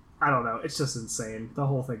 I don't know. It's just insane. The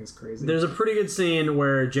whole thing is crazy. There's a pretty good scene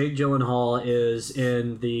where Jake Gyllenhaal is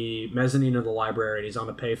in the mezzanine of the library and he's on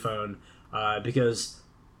a payphone because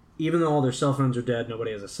even though all their cell phones are dead,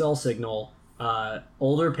 nobody has a cell signal.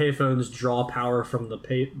 Older payphones draw power from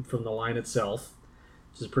the line itself,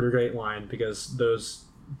 which is a pretty great line because the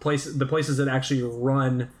places that actually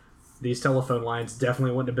run these telephone lines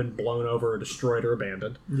definitely wouldn't have been blown over or destroyed or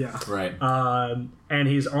abandoned. Yeah. Right. And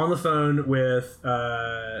he's on the phone with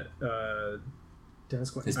Dennis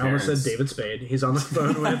Quaid. I almost said David Spade. He's on the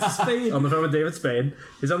phone with David Spade.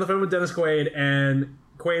 He's on the phone with Dennis Quaid, and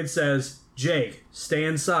Quaid says, "Jake, stay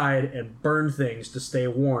inside and burn things to stay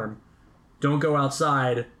warm. Don't go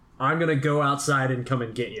outside. I'm gonna go outside and come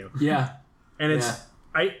and get you." Yeah. And it's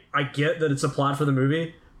I get that it's a plot for the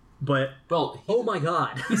movie, but oh my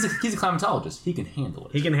god, he's a climatologist. He can handle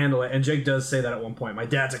it. He can handle it, and Jake does say that at one point. My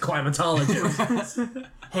dad's a climatologist.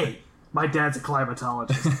 Hey, my dad's a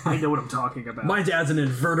climatologist. I know what I'm talking about. My dad's an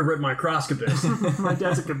invertebrate microscopist. My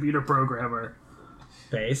dad's a computer programmer.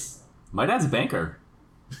 Pace. My dad's a banker.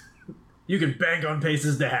 You can bank on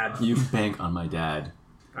Pace's dad. You can bank on my dad.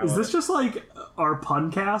 Is this just like our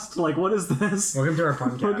puncast? Like, what is this? Welcome to our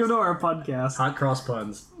puncast. Welcome to our podcast. Hot cross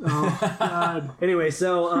puns. Oh, God. Anyway,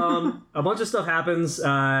 so a bunch of stuff happens.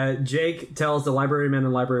 Jake tells the library men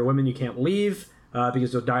and library women you can't leave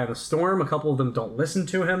because you'll die in a storm. A couple of them don't listen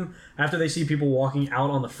to him. After they see people walking out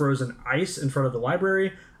on the frozen ice in front of the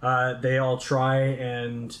library, they all try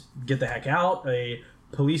and get the heck out. A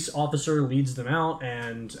police officer leads them out,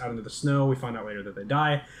 and out into the snow, we find out later that they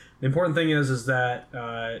die. The important thing is that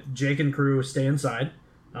Jake and crew stay inside.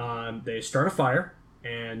 They start a fire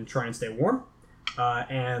and try and stay warm.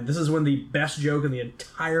 And this is when the best joke in the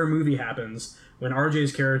entire movie happens, when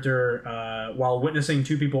RJ's character while witnessing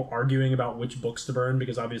two people arguing about which books to burn,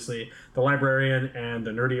 because obviously the librarian and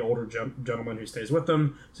the nerdy older gentleman who stays with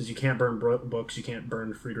them says you can't burn books, you can't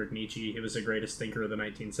burn Friedrich Nietzsche. He was the greatest thinker of the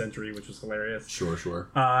 19th century, which was hilarious. Sure.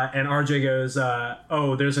 And RJ goes,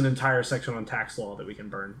 oh, there's an entire section on tax law that we can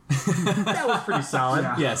burn. That was pretty solid.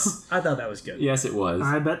 Yeah. Yes. I thought that was good. Yes, it was.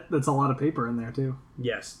 I bet that's a lot of paper in there, too.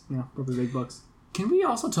 Yes. Yeah, probably big books. Can we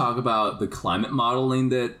also talk about the climate modeling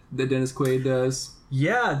that Dennis Quaid does?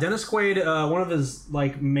 Yeah, Dennis Quaid, one of his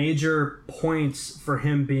major points for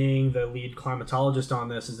him being the lead climatologist on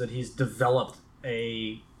this is that he's developed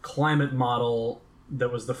a climate model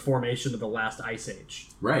that was the formation of the last ice age.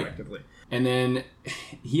 Right. Effectively. And then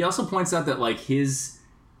he also points out that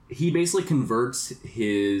he basically converts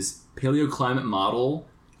his paleoclimate model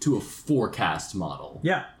to a forecast model.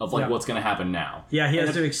 Of what's going to happen now. Yeah, he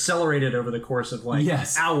has to accelerate it over the course of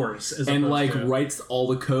hours. And writes all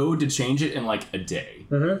the code to change it in a day,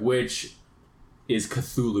 which is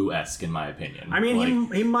Cthulhu-esque in my opinion. I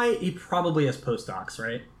mean, he probably has postdocs,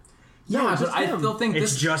 right? Yeah, but I still think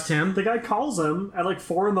it's just him. The guy calls him at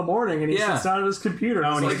 4 a.m. and he sits down at his computer.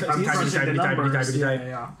 Oh, and he's typing.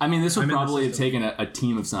 I mean, this would probably have taken a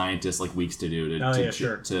team of scientists weeks to do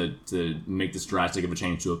to make this drastic of a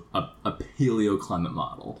change to a paleoclimate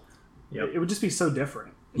model. Yep. It would just be so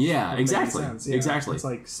different. Exactly. Yeah. Exactly.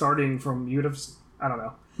 It's starting from I don't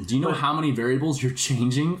know. Do you know how many variables you're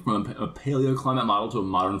changing from a paleoclimate model to a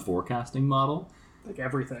modern forecasting model?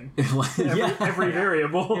 Everything. Every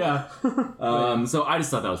variable. Yeah. So I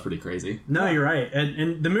just thought that was pretty crazy. No, you're right.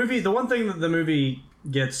 And the movie, the one thing that the movie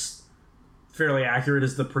gets fairly accurate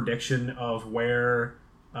is the prediction of where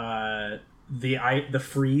the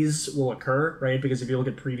freeze will occur, right? Because if you look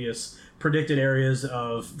at previous predicted areas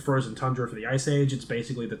of frozen tundra for the Ice Age, it's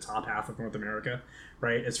basically the top half of North America,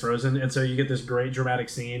 right? It's frozen. And so you get this great dramatic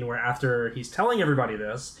scene where after he's telling everybody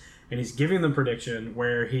this, and he's giving them prediction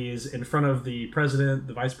where he's in front of the president,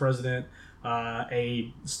 the vice president,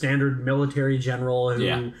 a standard military general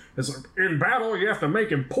who is in battle, you have to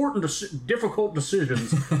make important, difficult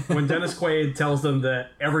decisions. When Dennis Quaid tells them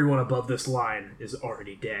that everyone above this line is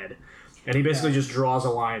already dead. And he basically just draws a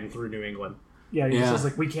line through New England. Yeah, he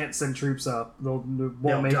says, we can't send troops up. They'll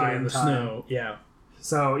make die it in the time. snow. Yeah.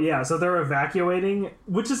 So they're evacuating,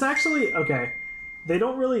 which is actually, okay. They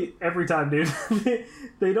don't really, every time, dude,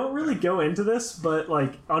 they don't really go into this, but,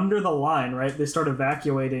 under the line, right, they start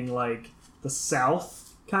evacuating, the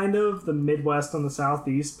South, kind of, the Midwest and the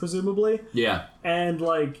Southeast, presumably. Yeah. And,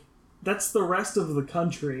 that's the rest of the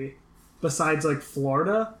country, besides,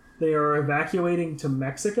 Florida. They are evacuating to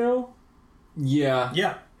Mexico. Yeah.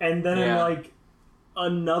 Yeah. And then in,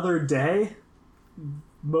 another day,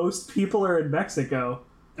 most people are in Mexico.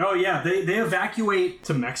 Oh yeah, they evacuate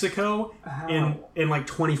to Mexico in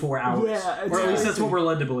 24 hours. Yeah, or at least that's what we're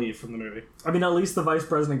led to believe from the movie. I mean, at least the vice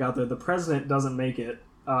president got there. The president doesn't make it.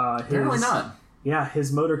 Apparently not. Yeah,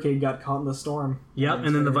 his motorcade got caught in the storm. Yep,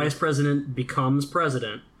 and then the vice president becomes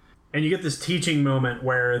president, and you get this teaching moment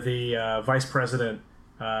where the vice president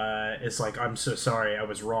is like, "I'm so sorry, I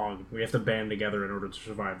was wrong. We have to band together in order to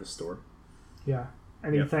survive the storm." Yeah,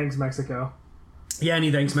 and he thanks Mexico. Yeah, and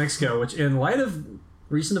he thanks Mexico, which in light of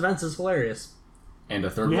recent events is hilarious. And a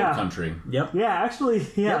third world country. Yep. Yeah, actually,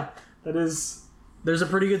 that is... There's a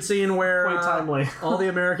pretty good scene where quite timely. all the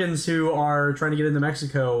Americans who are trying to get into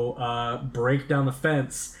Mexico break down the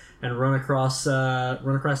fence and run across that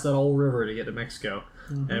old river to get to Mexico.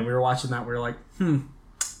 Mm-hmm. And we were watching that, we were like,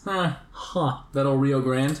 That old Rio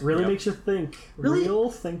Grande. Really makes you think. Really? Real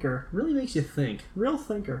thinker. Really makes you think. Real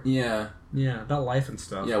thinker. Yeah. Yeah, about life and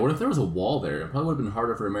stuff. Yeah, what if there was a wall there? It probably would have been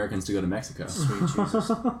harder for Americans to go to Mexico. Sweet Jesus.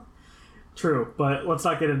 True, but let's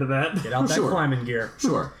not get into that. Get out that climbing gear.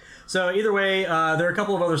 Sure. So either way, there are a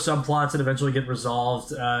couple of other subplots that eventually get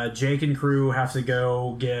resolved. Jake and crew have to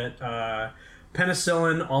go get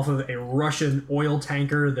penicillin off of a Russian oil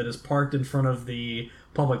tanker that is parked in front of the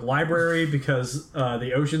public library because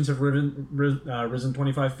the oceans have risen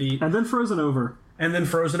 25 feet. And then frozen over.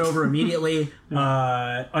 Immediately,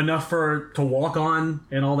 enough to walk on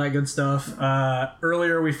and all that good stuff.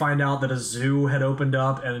 Earlier, we find out that a zoo had opened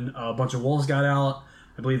up and a bunch of wolves got out.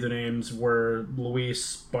 I believe the names were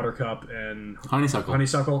Luis, Buttercup, and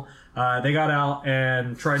Honeysuckle. They got out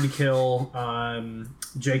and tried to kill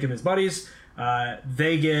Jake and his buddies.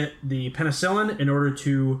 They get the penicillin in order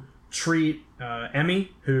to treat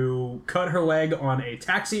Emmy, who cut her leg on a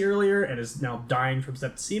taxi earlier and is now dying from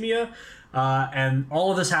septicemia. And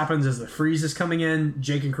all of this happens as the freeze is coming in.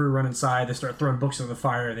 Jake and crew run inside. They start throwing books in the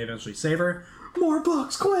fire, and they eventually save her. More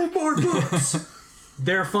books, quick! More books!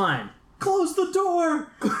 They're fine. close the door!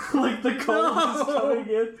 Like the cold is coming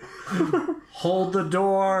in. Hold the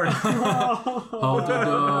door. Hold the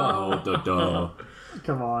door. Hold the door.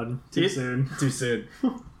 Come on. Too soon. Too soon.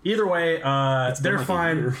 Either way, they're like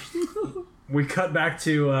fine. We cut back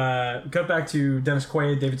to Dennis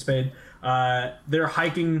Quaid, David Spade. They're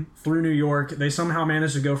hiking through New York. They somehow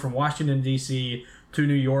managed to go from Washington, D.C. to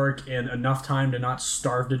New York in enough time to not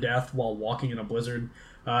starve to death while walking in a blizzard.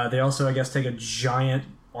 They also, I guess, take a giant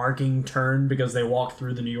arcing turn because they walk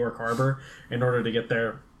through the New York harbor in order to get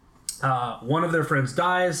there. One of their friends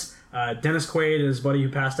dies. Dennis Quaid and his buddy who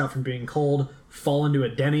passed out from being cold fall into a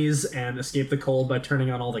Denny's and escape the cold by turning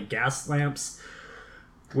on all the gas lamps,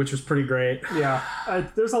 which was pretty great. Yeah,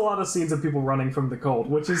 there's a lot of scenes of people running from the cold,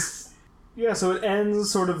 which is... Yeah, so it ends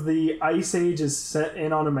sort of the Ice Age is set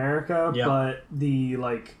in on America, but the,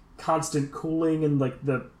 like, constant cooling and, like,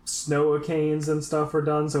 the snow canes and stuff are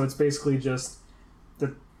done, so it's basically just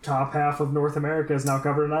the top half of North America is now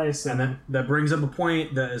covered in ice. And that brings up a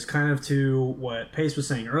point that is kind of to what Pace was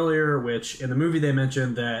saying earlier, which in the movie they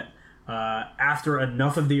mentioned that after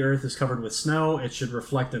enough of the Earth is covered with snow, it should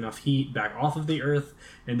reflect enough heat back off of the Earth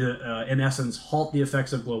and to, in essence, halt the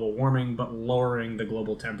effects of global warming, but lowering the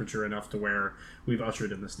global temperature enough to where we've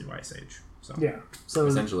ushered in this new ice age. So yeah, so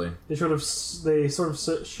essentially, they sort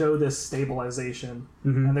of show this stabilization,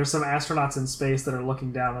 and there's some astronauts in space that are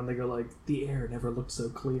looking down, and they go like, "The air never looked so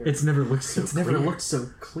clear. It's never looked so. Never looked so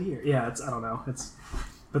clear." Yeah, I don't know.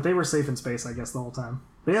 But they were safe in space, I guess, the whole time.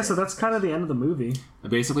 But yeah, so that's kind of the end of the movie. I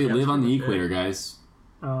basically live on the equator, guys,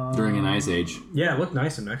 during an ice age. Yeah, it looked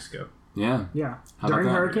nice in Mexico. Yeah. Yeah. How during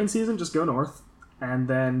about that? hurricane season, just go north. And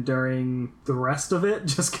then during the rest of it,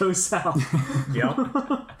 just go south. Yep.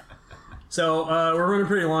 So we're running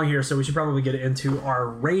pretty long here, so we should probably get into our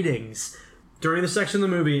ratings. During the section of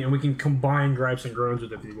the movie, and we can combine gripes and groans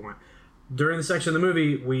with it if you want. During the section of the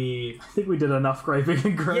movie, I think we did enough griping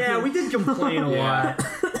and groaning. Yeah, we did complain a lot.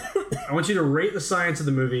 I want you to rate the science of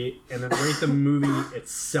the movie, and then rate the movie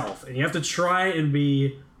itself. And you have to try and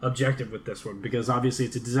be objective with this one, because obviously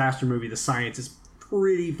it's a disaster movie. The science is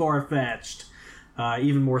pretty far-fetched.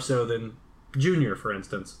 Even more so than Junior, for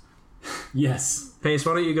instance. Yes. Pace,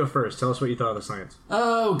 why don't you go first? Tell us what you thought of the science.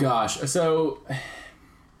 Oh gosh. So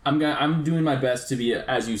I'm doing my best to be,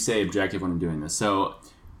 as you say, objective when I'm doing this. So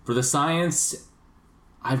for the science,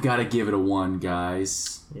 I've got to give it a 1,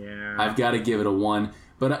 guys. Yeah. I've got to give it a 1.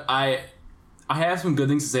 But I have some good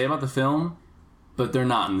things to say about the film, but they're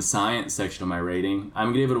not in the science section of my rating. I'm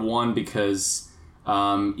gonna give it a 1 because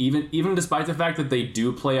even despite the fact that they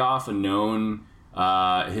do play off a known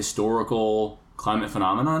historical climate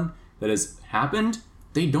phenomenon that has happened,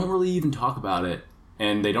 they don't really even talk about it,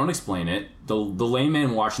 and they don't explain it. The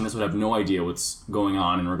layman watching this would have no idea what's going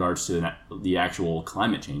on in regards to the actual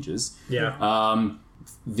climate changes. Yeah.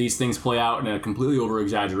 These things play out in a completely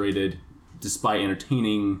over-exaggerated, despite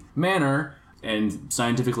entertaining manner, and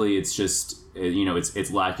scientifically it's just,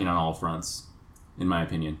 it's lacking on all fronts, in my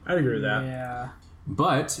opinion. I'd agree with that. Yeah.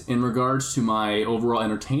 But in regards to my overall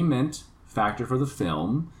entertainment factor for the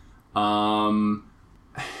film, I'm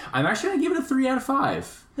actually going to give it a 3 out of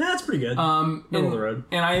 5. Yeah, that's pretty good. Middle of the road.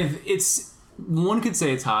 And one could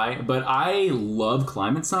say it's high, but I love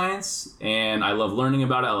climate science, and I love learning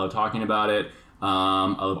about it, I love talking about it,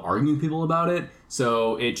 I love arguing with people about it,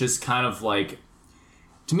 so it just kind of like,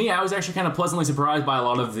 to me, I was actually kind of pleasantly surprised by a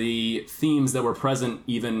lot of the themes that were present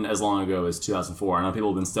even as long ago as 2004. I know people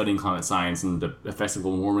have been studying climate science and the effects of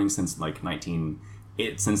global warming since like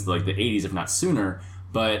since the 80s, if not sooner.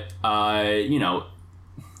 But I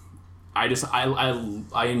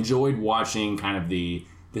enjoyed watching kind of the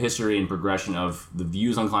history and progression of the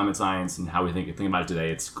views on climate science and how we think about it today.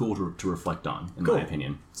 It's cool to reflect on, in my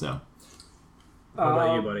opinion. So, what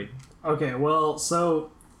about you, buddy? Okay, well,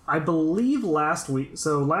 so I believe last week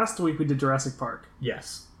we did Jurassic Park.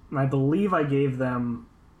 Yes. And I believe I gave them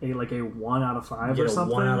a 1 out of 5 or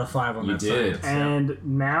something. 1 out of 5 on You that did. science.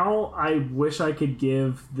 And now I wish I could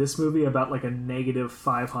give this movie about like a negative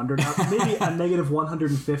 500, maybe a negative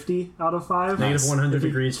 150 out of 5. Negative 100 If you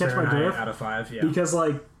degrees catch my Fahrenheit drift. out of 5, yeah. Because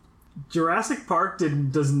like Jurassic Park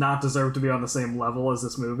does not deserve to be on the same level as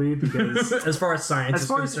this movie because as far as science as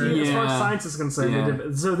far as concerned. science is concerned,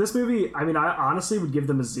 Yeah. so this movie, I mean, I honestly would give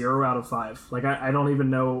them a 0 out of 5. Like I don't even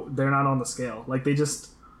know, they're not on the scale. Like they just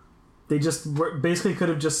basically could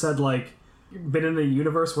have just said like, been in a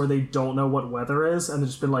universe where they don't know what weather is, and they've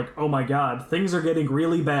just been like, "Oh my god, things are getting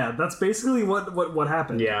really bad." That's basically what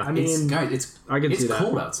happened. Yeah, I mean, it's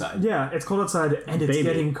cold outside. Yeah, it's cold outside, and it's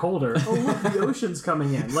getting colder. Oh look, the ocean's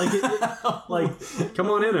coming in. Like, come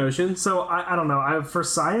on in, ocean. So I don't know. For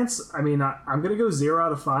science, I mean, I'm gonna go 0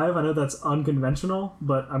 out of 5. I know that's unconventional,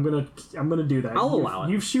 but I'm gonna do that. I'll allow it.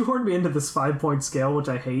 You've shoehorned me into this 5-point scale, which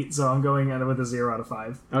I hate, so I'm going at it with a 0 out of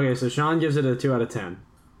 5. Okay, so Sean gives it a 2 out of 10.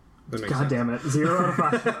 God damn it. 0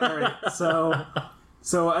 out of 5. Alright,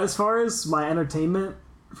 so as far as my entertainment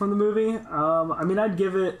from the movie, I mean, I'd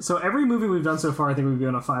give it... So every movie we've done so far, I think we've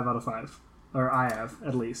given a 5 out of 5. Or I have,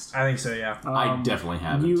 at least. I think so, yeah. I definitely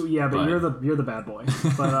haven't. But you're the bad boy.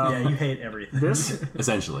 But, yeah, you hate everything. This...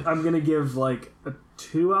 Essentially. I'm gonna give, like, a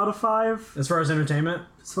 2 out of 5. As far as entertainment?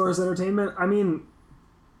 As far as entertainment, I mean...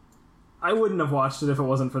 I wouldn't have watched it if it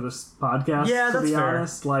wasn't for this podcast, to be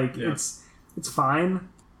honest. Like, it's fine.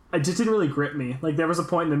 It just didn't really grip me. Like, there was a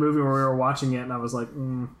point in the movie where we were watching it, and I was like,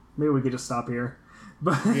 maybe we could just stop here.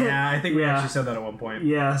 But yeah, I think we actually said that at one point.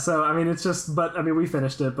 Yeah, so, I mean, it's just... But, I mean, we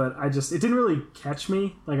finished it, but it didn't really catch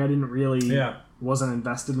me. Like, I didn't really... wasn't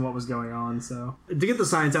invested in what was going on, so... To get the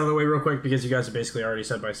science out of the way real quick, because you guys have basically already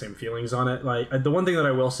said my same feelings on it, like, the one thing that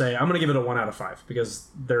I will say, I'm going to give it a 1 out of 5, because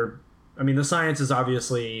the science is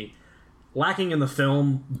obviously lacking in the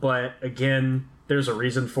film, but, again... There's a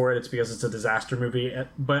reason for it. It's because it's a disaster movie.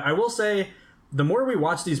 But I will say, the more we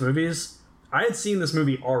watch these movies, I had seen this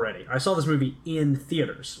movie already. I saw this movie in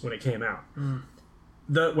theaters when it came out.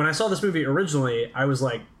 When I saw this movie originally, I was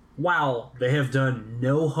like, wow, they have done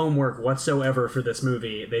no homework whatsoever for this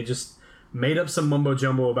movie. They just made up some mumbo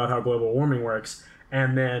jumbo about how global warming works,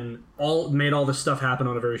 and then made all this stuff happen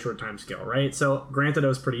on a very short time scale, right? So, granted, I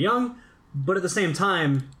was pretty young, but at the same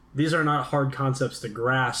time, these are not hard concepts to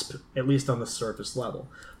grasp, at least on the surface level.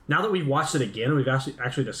 Now that we've watched it again and we've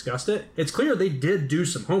actually discussed it, it's clear they did do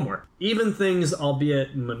some homework. Even things,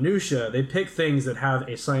 albeit minutia, they pick things that have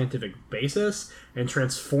a scientific basis and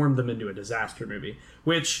transform them into a disaster movie,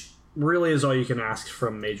 which really is all you can ask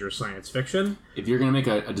from major science fiction. If you're going to make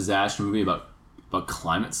a disaster movie about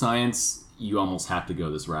climate science, you almost have to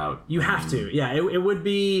go this route. You have to, yeah. It would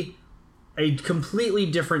be a completely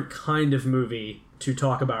different kind of movie to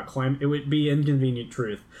talk about climate. It would be Inconvenient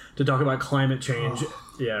Truth to talk about climate change.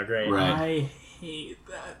 Yeah, great. Right. I hate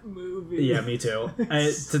that movie. Yeah, me too.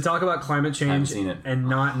 To talk about climate change and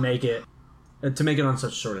not make it to make it on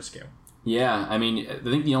such short a scale. Yeah, I mean, I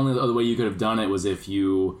think the only other way you could have done it was if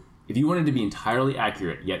you wanted to be entirely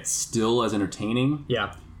accurate yet still as entertaining.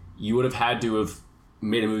 Yeah, you would have had to have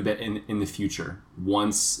made a movie in the future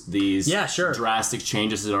once these drastic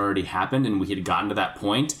changes had already happened and we had gotten to that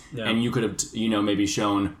point, and you could have maybe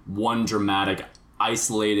shown one dramatic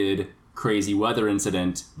isolated crazy weather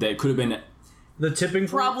incident that could have been the tipping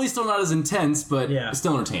point. Probably still not as intense, but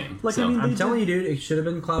still entertaining. Like, so. I mean, I'm telling you, dude, it should have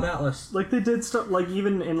been Cloud Atlas. Like, they did stuff, like,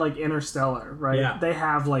 even in, like, Interstellar, right? Yeah. They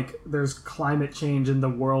have, like, there's climate change and the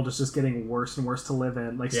world is just getting worse and worse to live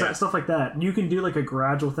in. Like, stuff like that. You can do, like, a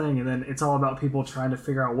gradual thing, and then it's all about people trying to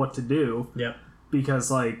figure out what to do. Yep. Because,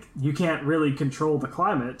 like, you can't really control the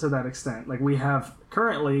climate to that extent. Like, don't have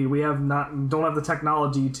the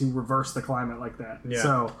technology to reverse the climate like that. Yeah.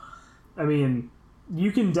 So, I mean,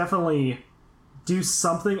 you can definitely do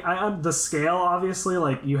something. The scale, obviously,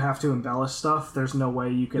 like, you have to embellish stuff. There's no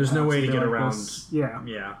way you can. There's no way to get around.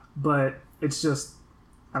 Yeah. But it's just,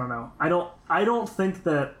 I don't know. I don't think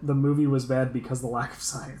that the movie was bad because of the lack of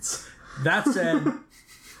science. That said,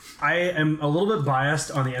 I am a little bit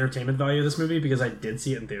biased on the entertainment value of this movie because I did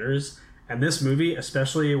see it in theaters. And this movie,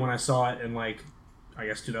 especially when I saw it in, like, I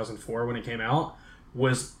guess 2004 when it came out,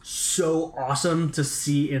 was so awesome to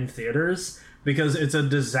see in theaters. Because it's a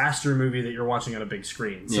disaster movie that you're watching on a big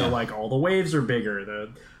screen. So, like, all the waves are bigger.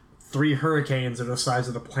 The 3 hurricanes are the size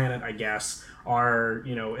of the planet, I guess, are,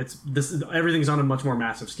 everything's on a much more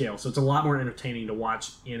massive scale. So it's a lot more entertaining to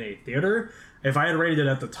watch in a theater. If I had rated it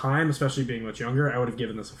at the time, especially being much younger, I would have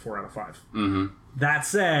given this a 4 out of 5. Mm-hmm. That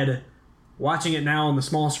said, watching it now on the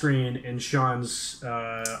small screen in Sean's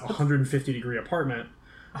 150-degree apartment...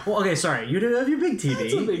 Well, okay, sorry. You have your big TV.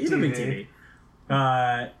 It's a big You have a big TV.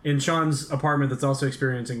 In Sean's apartment that's also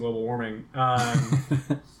experiencing global warming,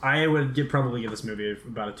 I would probably give this movie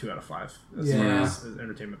about a 2 out of 5 as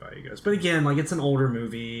entertainment value goes. But again, like, it's an older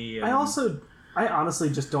movie. And I honestly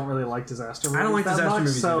just don't really like disaster movies. I don't like disaster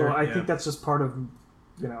movies so either. I think that's just part of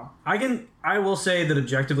I will say that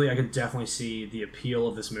objectively, I could definitely see the appeal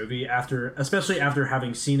of this movie especially after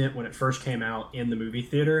having seen it when it first came out in the movie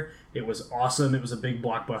theater. It was awesome. It was a big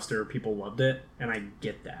blockbuster. People loved it, and I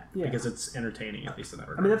get that because it's entertaining, at least in that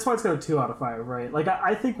regard. I mean, that's why it's got a 2 out of 5, right? Like,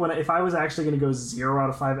 I think if I was actually going to go 0 out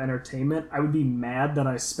of 5 entertainment, I would be mad that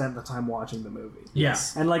I spent the time watching the movie.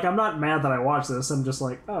 Yes, and like, I'm not mad that I watched this. I'm just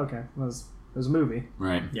like, oh, okay, it was a movie,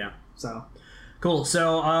 right? Yeah. So. Cool.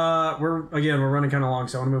 So we're running kind of long,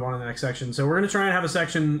 so I want to move on to the next section. So we're going to try and have a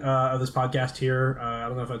section of this podcast here. I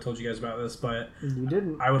don't know if I told you guys about this, but you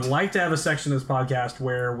didn't. I would like to have a section of this podcast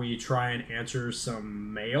where we try and answer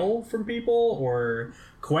some mail from people or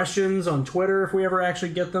questions on Twitter if we ever actually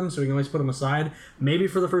get them, so we can always put them aside. Maybe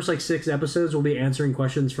for the first 6 episodes, we'll be answering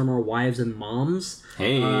questions from our wives and moms.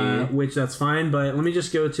 Hey, which that's fine. But let me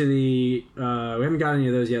just go to the. We haven't got any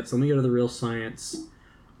of those yet, so let me go to the Real Science.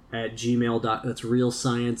 At gmail. That's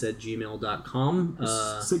realscience@gmail.com.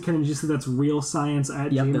 So can you say that's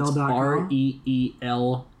realscience@gmail.com? That's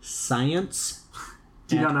REEL science.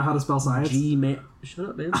 Do you not know how to spell science? Gmail. Shut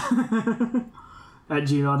up, man. At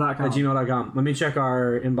gmail.com. At gmail.com. Let me check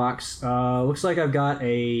our inbox. Looks like I've got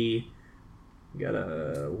a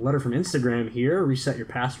letter from Instagram here. Reset your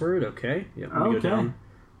password. Okay. Yeah. Let me go down.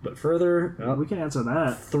 But further, we can answer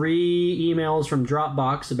that. 3 emails from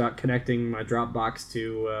Dropbox about connecting my Dropbox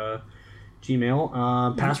to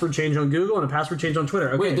Gmail. Password change on Google and a password change on Twitter.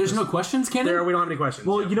 Okay, wait, there's no questions, Ken? We don't have any questions.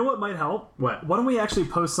 Well, you know what might help? What? Why don't we actually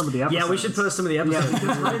post some of the episodes? Yeah, we should post some of the episodes. Yeah,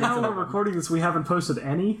 because right now we're recording this, we haven't posted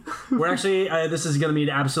any. We're actually, this is going to mean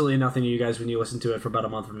absolutely nothing to you guys when you listen to it for about a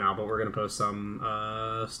month from now, but we're going to post some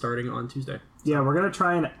starting on Tuesday. Yeah, we're going to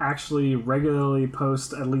try and actually regularly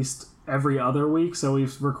post at least every other week. So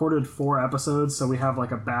we've recorded 4 episodes, so we have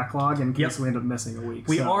a backlog in case we end up missing a week.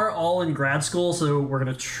 We are all in grad school, so we're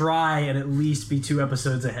going to try and at least be 2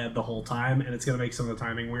 episodes ahead the whole time, and it's going to make some of the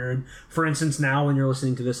timing weird. For instance, now when you're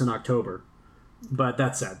listening to this in October. But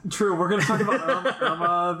that's sad. True, we're going to talk about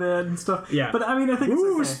Irma and stuff. Yeah. But I mean, I think it's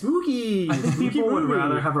okay. Spooky! I think people would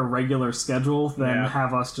rather have a regular schedule than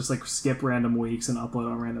have us just skip random weeks and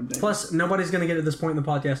upload on random days. Plus, nobody's going to get to this point in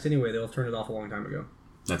the podcast anyway. They'll have turned it off a long time ago.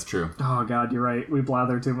 That's true. Oh, God, you're right. We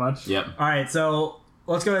blather too much. Yep. All right, so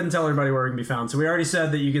let's go ahead and tell everybody where we can be found. So we already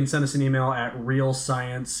said that you can send us an email at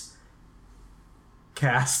realsciencecast.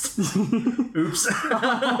 Oops.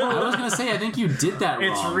 I was going to say, I think you did that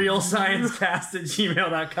wrong. It's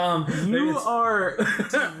realsciencecast@gmail.com. You are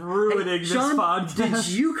ruining this podcast. Did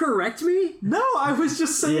you correct me? No, I was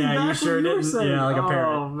just saying back you sure what you were didn't. saying. Yeah, like a parrot.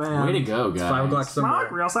 Oh, man. Way to go, guys. It's 5 o'clock somewhere.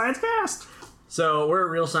 Smart, Real Science Cast. So we're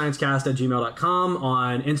at realsciencecast@gmail.com.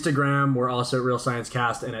 On Instagram, we're also at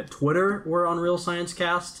realsciencecast, and at Twitter, we're on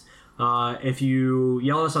realsciencecast. If you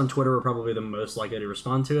yell at us on Twitter, we're probably the most likely to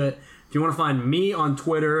respond to it. If you want to find me on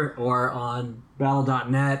Twitter or on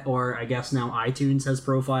battle.net, or I guess now iTunes has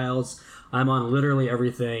profiles, I'm on literally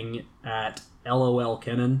everything at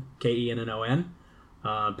LOLKennon, KENNON.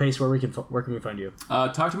 Pace, where can we find you?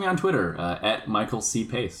 Talk to me on Twitter at Michael C.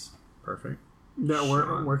 Pace. Perfect.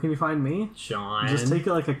 Where can you find me? Sean. Just take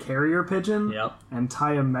a carrier pigeon and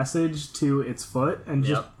tie a message to its foot, and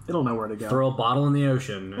just it'll know where to go. Throw a bottle in the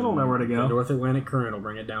ocean. It'll know where to go. The North Atlantic Current will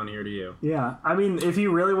bring it down here to you. Yeah. I mean, if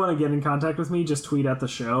you really want to get in contact with me, just tweet at the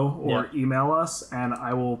show or email us, and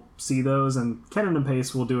I will see those, and Kenan and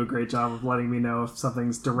Pace will do a great job of letting me know if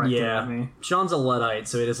something's directed at me. Sean's a Luddite,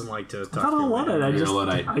 so he doesn't like to talk to me. I'm not a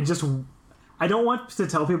Luddite. I don't want to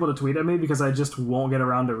tell people to tweet at me because I just won't get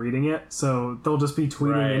around to reading it. So they'll just be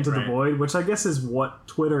tweeting into the void, which I guess is what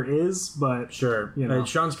Twitter is. But sure,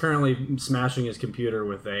 Sean's currently smashing his computer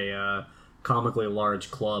with a comically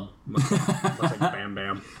large club. Looks like Bam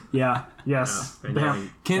Bam. Yeah. Yes.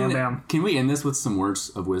 Bam. Can we end this with some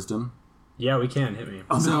words of wisdom? Yeah, we can. Hit me.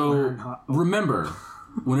 So remember,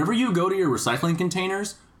 whenever you go to your recycling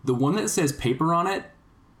containers, the one that says paper on it,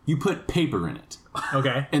 you put paper in it.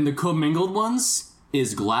 Okay. And the commingled ones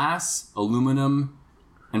is glass, aluminum,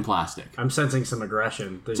 and plastic. I'm sensing some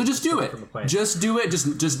aggression. So just do it. Just do it.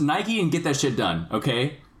 Just Nike and get that shit done,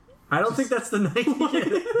 okay? I don't think that's the Nike.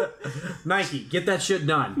 Nike, get that shit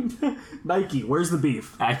done. Nike, where's the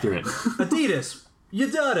beef? Accurate. Adidas,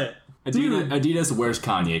 you done it. Adidas, where's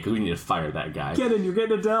Kanye? Because we need to fire that guy. Get in, you're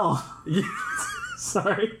getting Adele.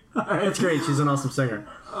 Sorry. All right. That's great. She's an awesome singer.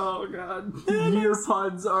 Oh, God. Your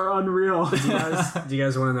puns are unreal. Do you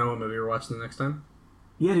guys want to know what movie we're watching the next time?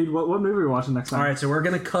 Yeah, dude. What movie are we watching next time? All right, so we're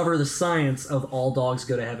going to cover the science of All Dogs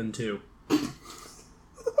Go to Heaven 2.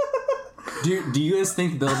 Do you guys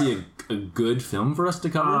think that'll be a good film for us to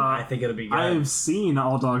cover? I think it'll be good. I've seen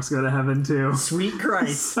All Dogs Go to Heaven too. Sweet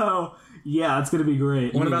Christ. So, yeah, it's going to be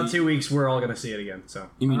great. In about 2 weeks, we're all going to see it again. So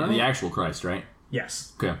you mean the actual Christ, right?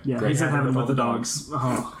 Yes. Okay. Yeah, great. he's in heaven with the dogs.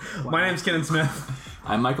 Oh, wow. My name's Kenan Smith.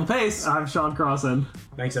 I'm Michael Pace. I'm Sean Crossan.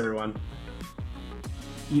 Thanks, everyone.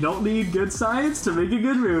 You don't need good science to make a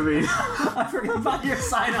good movie. I forgot about your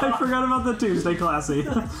sign I off. forgot about the two. Stay classy.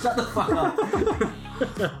 Shut the fuck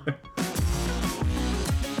up.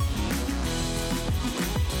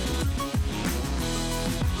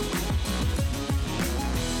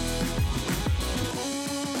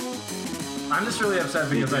 I'm just really upset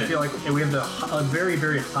because I feel like we have a very,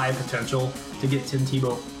 very high potential to get Tim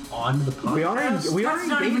Tebow on the podcast. We are in That's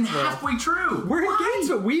not even Gainesville. halfway true. We're in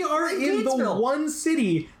Gainesville. We are in the Gainesville. one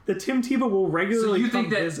city that Tim Tebow will So regularly you come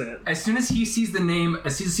think that visit. as soon as he sees the name,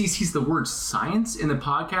 as soon as he sees the word science in the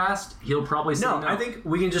podcast, he'll probably say no? No, I think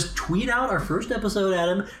we can just tweet out our first episode at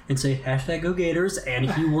him and say #GoGators,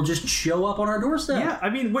 and he will just show up on our doorstep. Yeah, I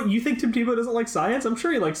mean, what, you think Tim Tebow doesn't like science? I'm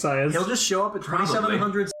sure he likes science. He'll just show up at Probably.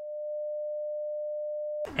 2700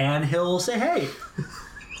 and he'll say, hey.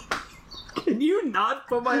 Can you not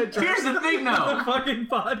put my address Here's the thing, on though. the fucking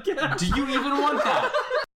podcast? Do you even want that?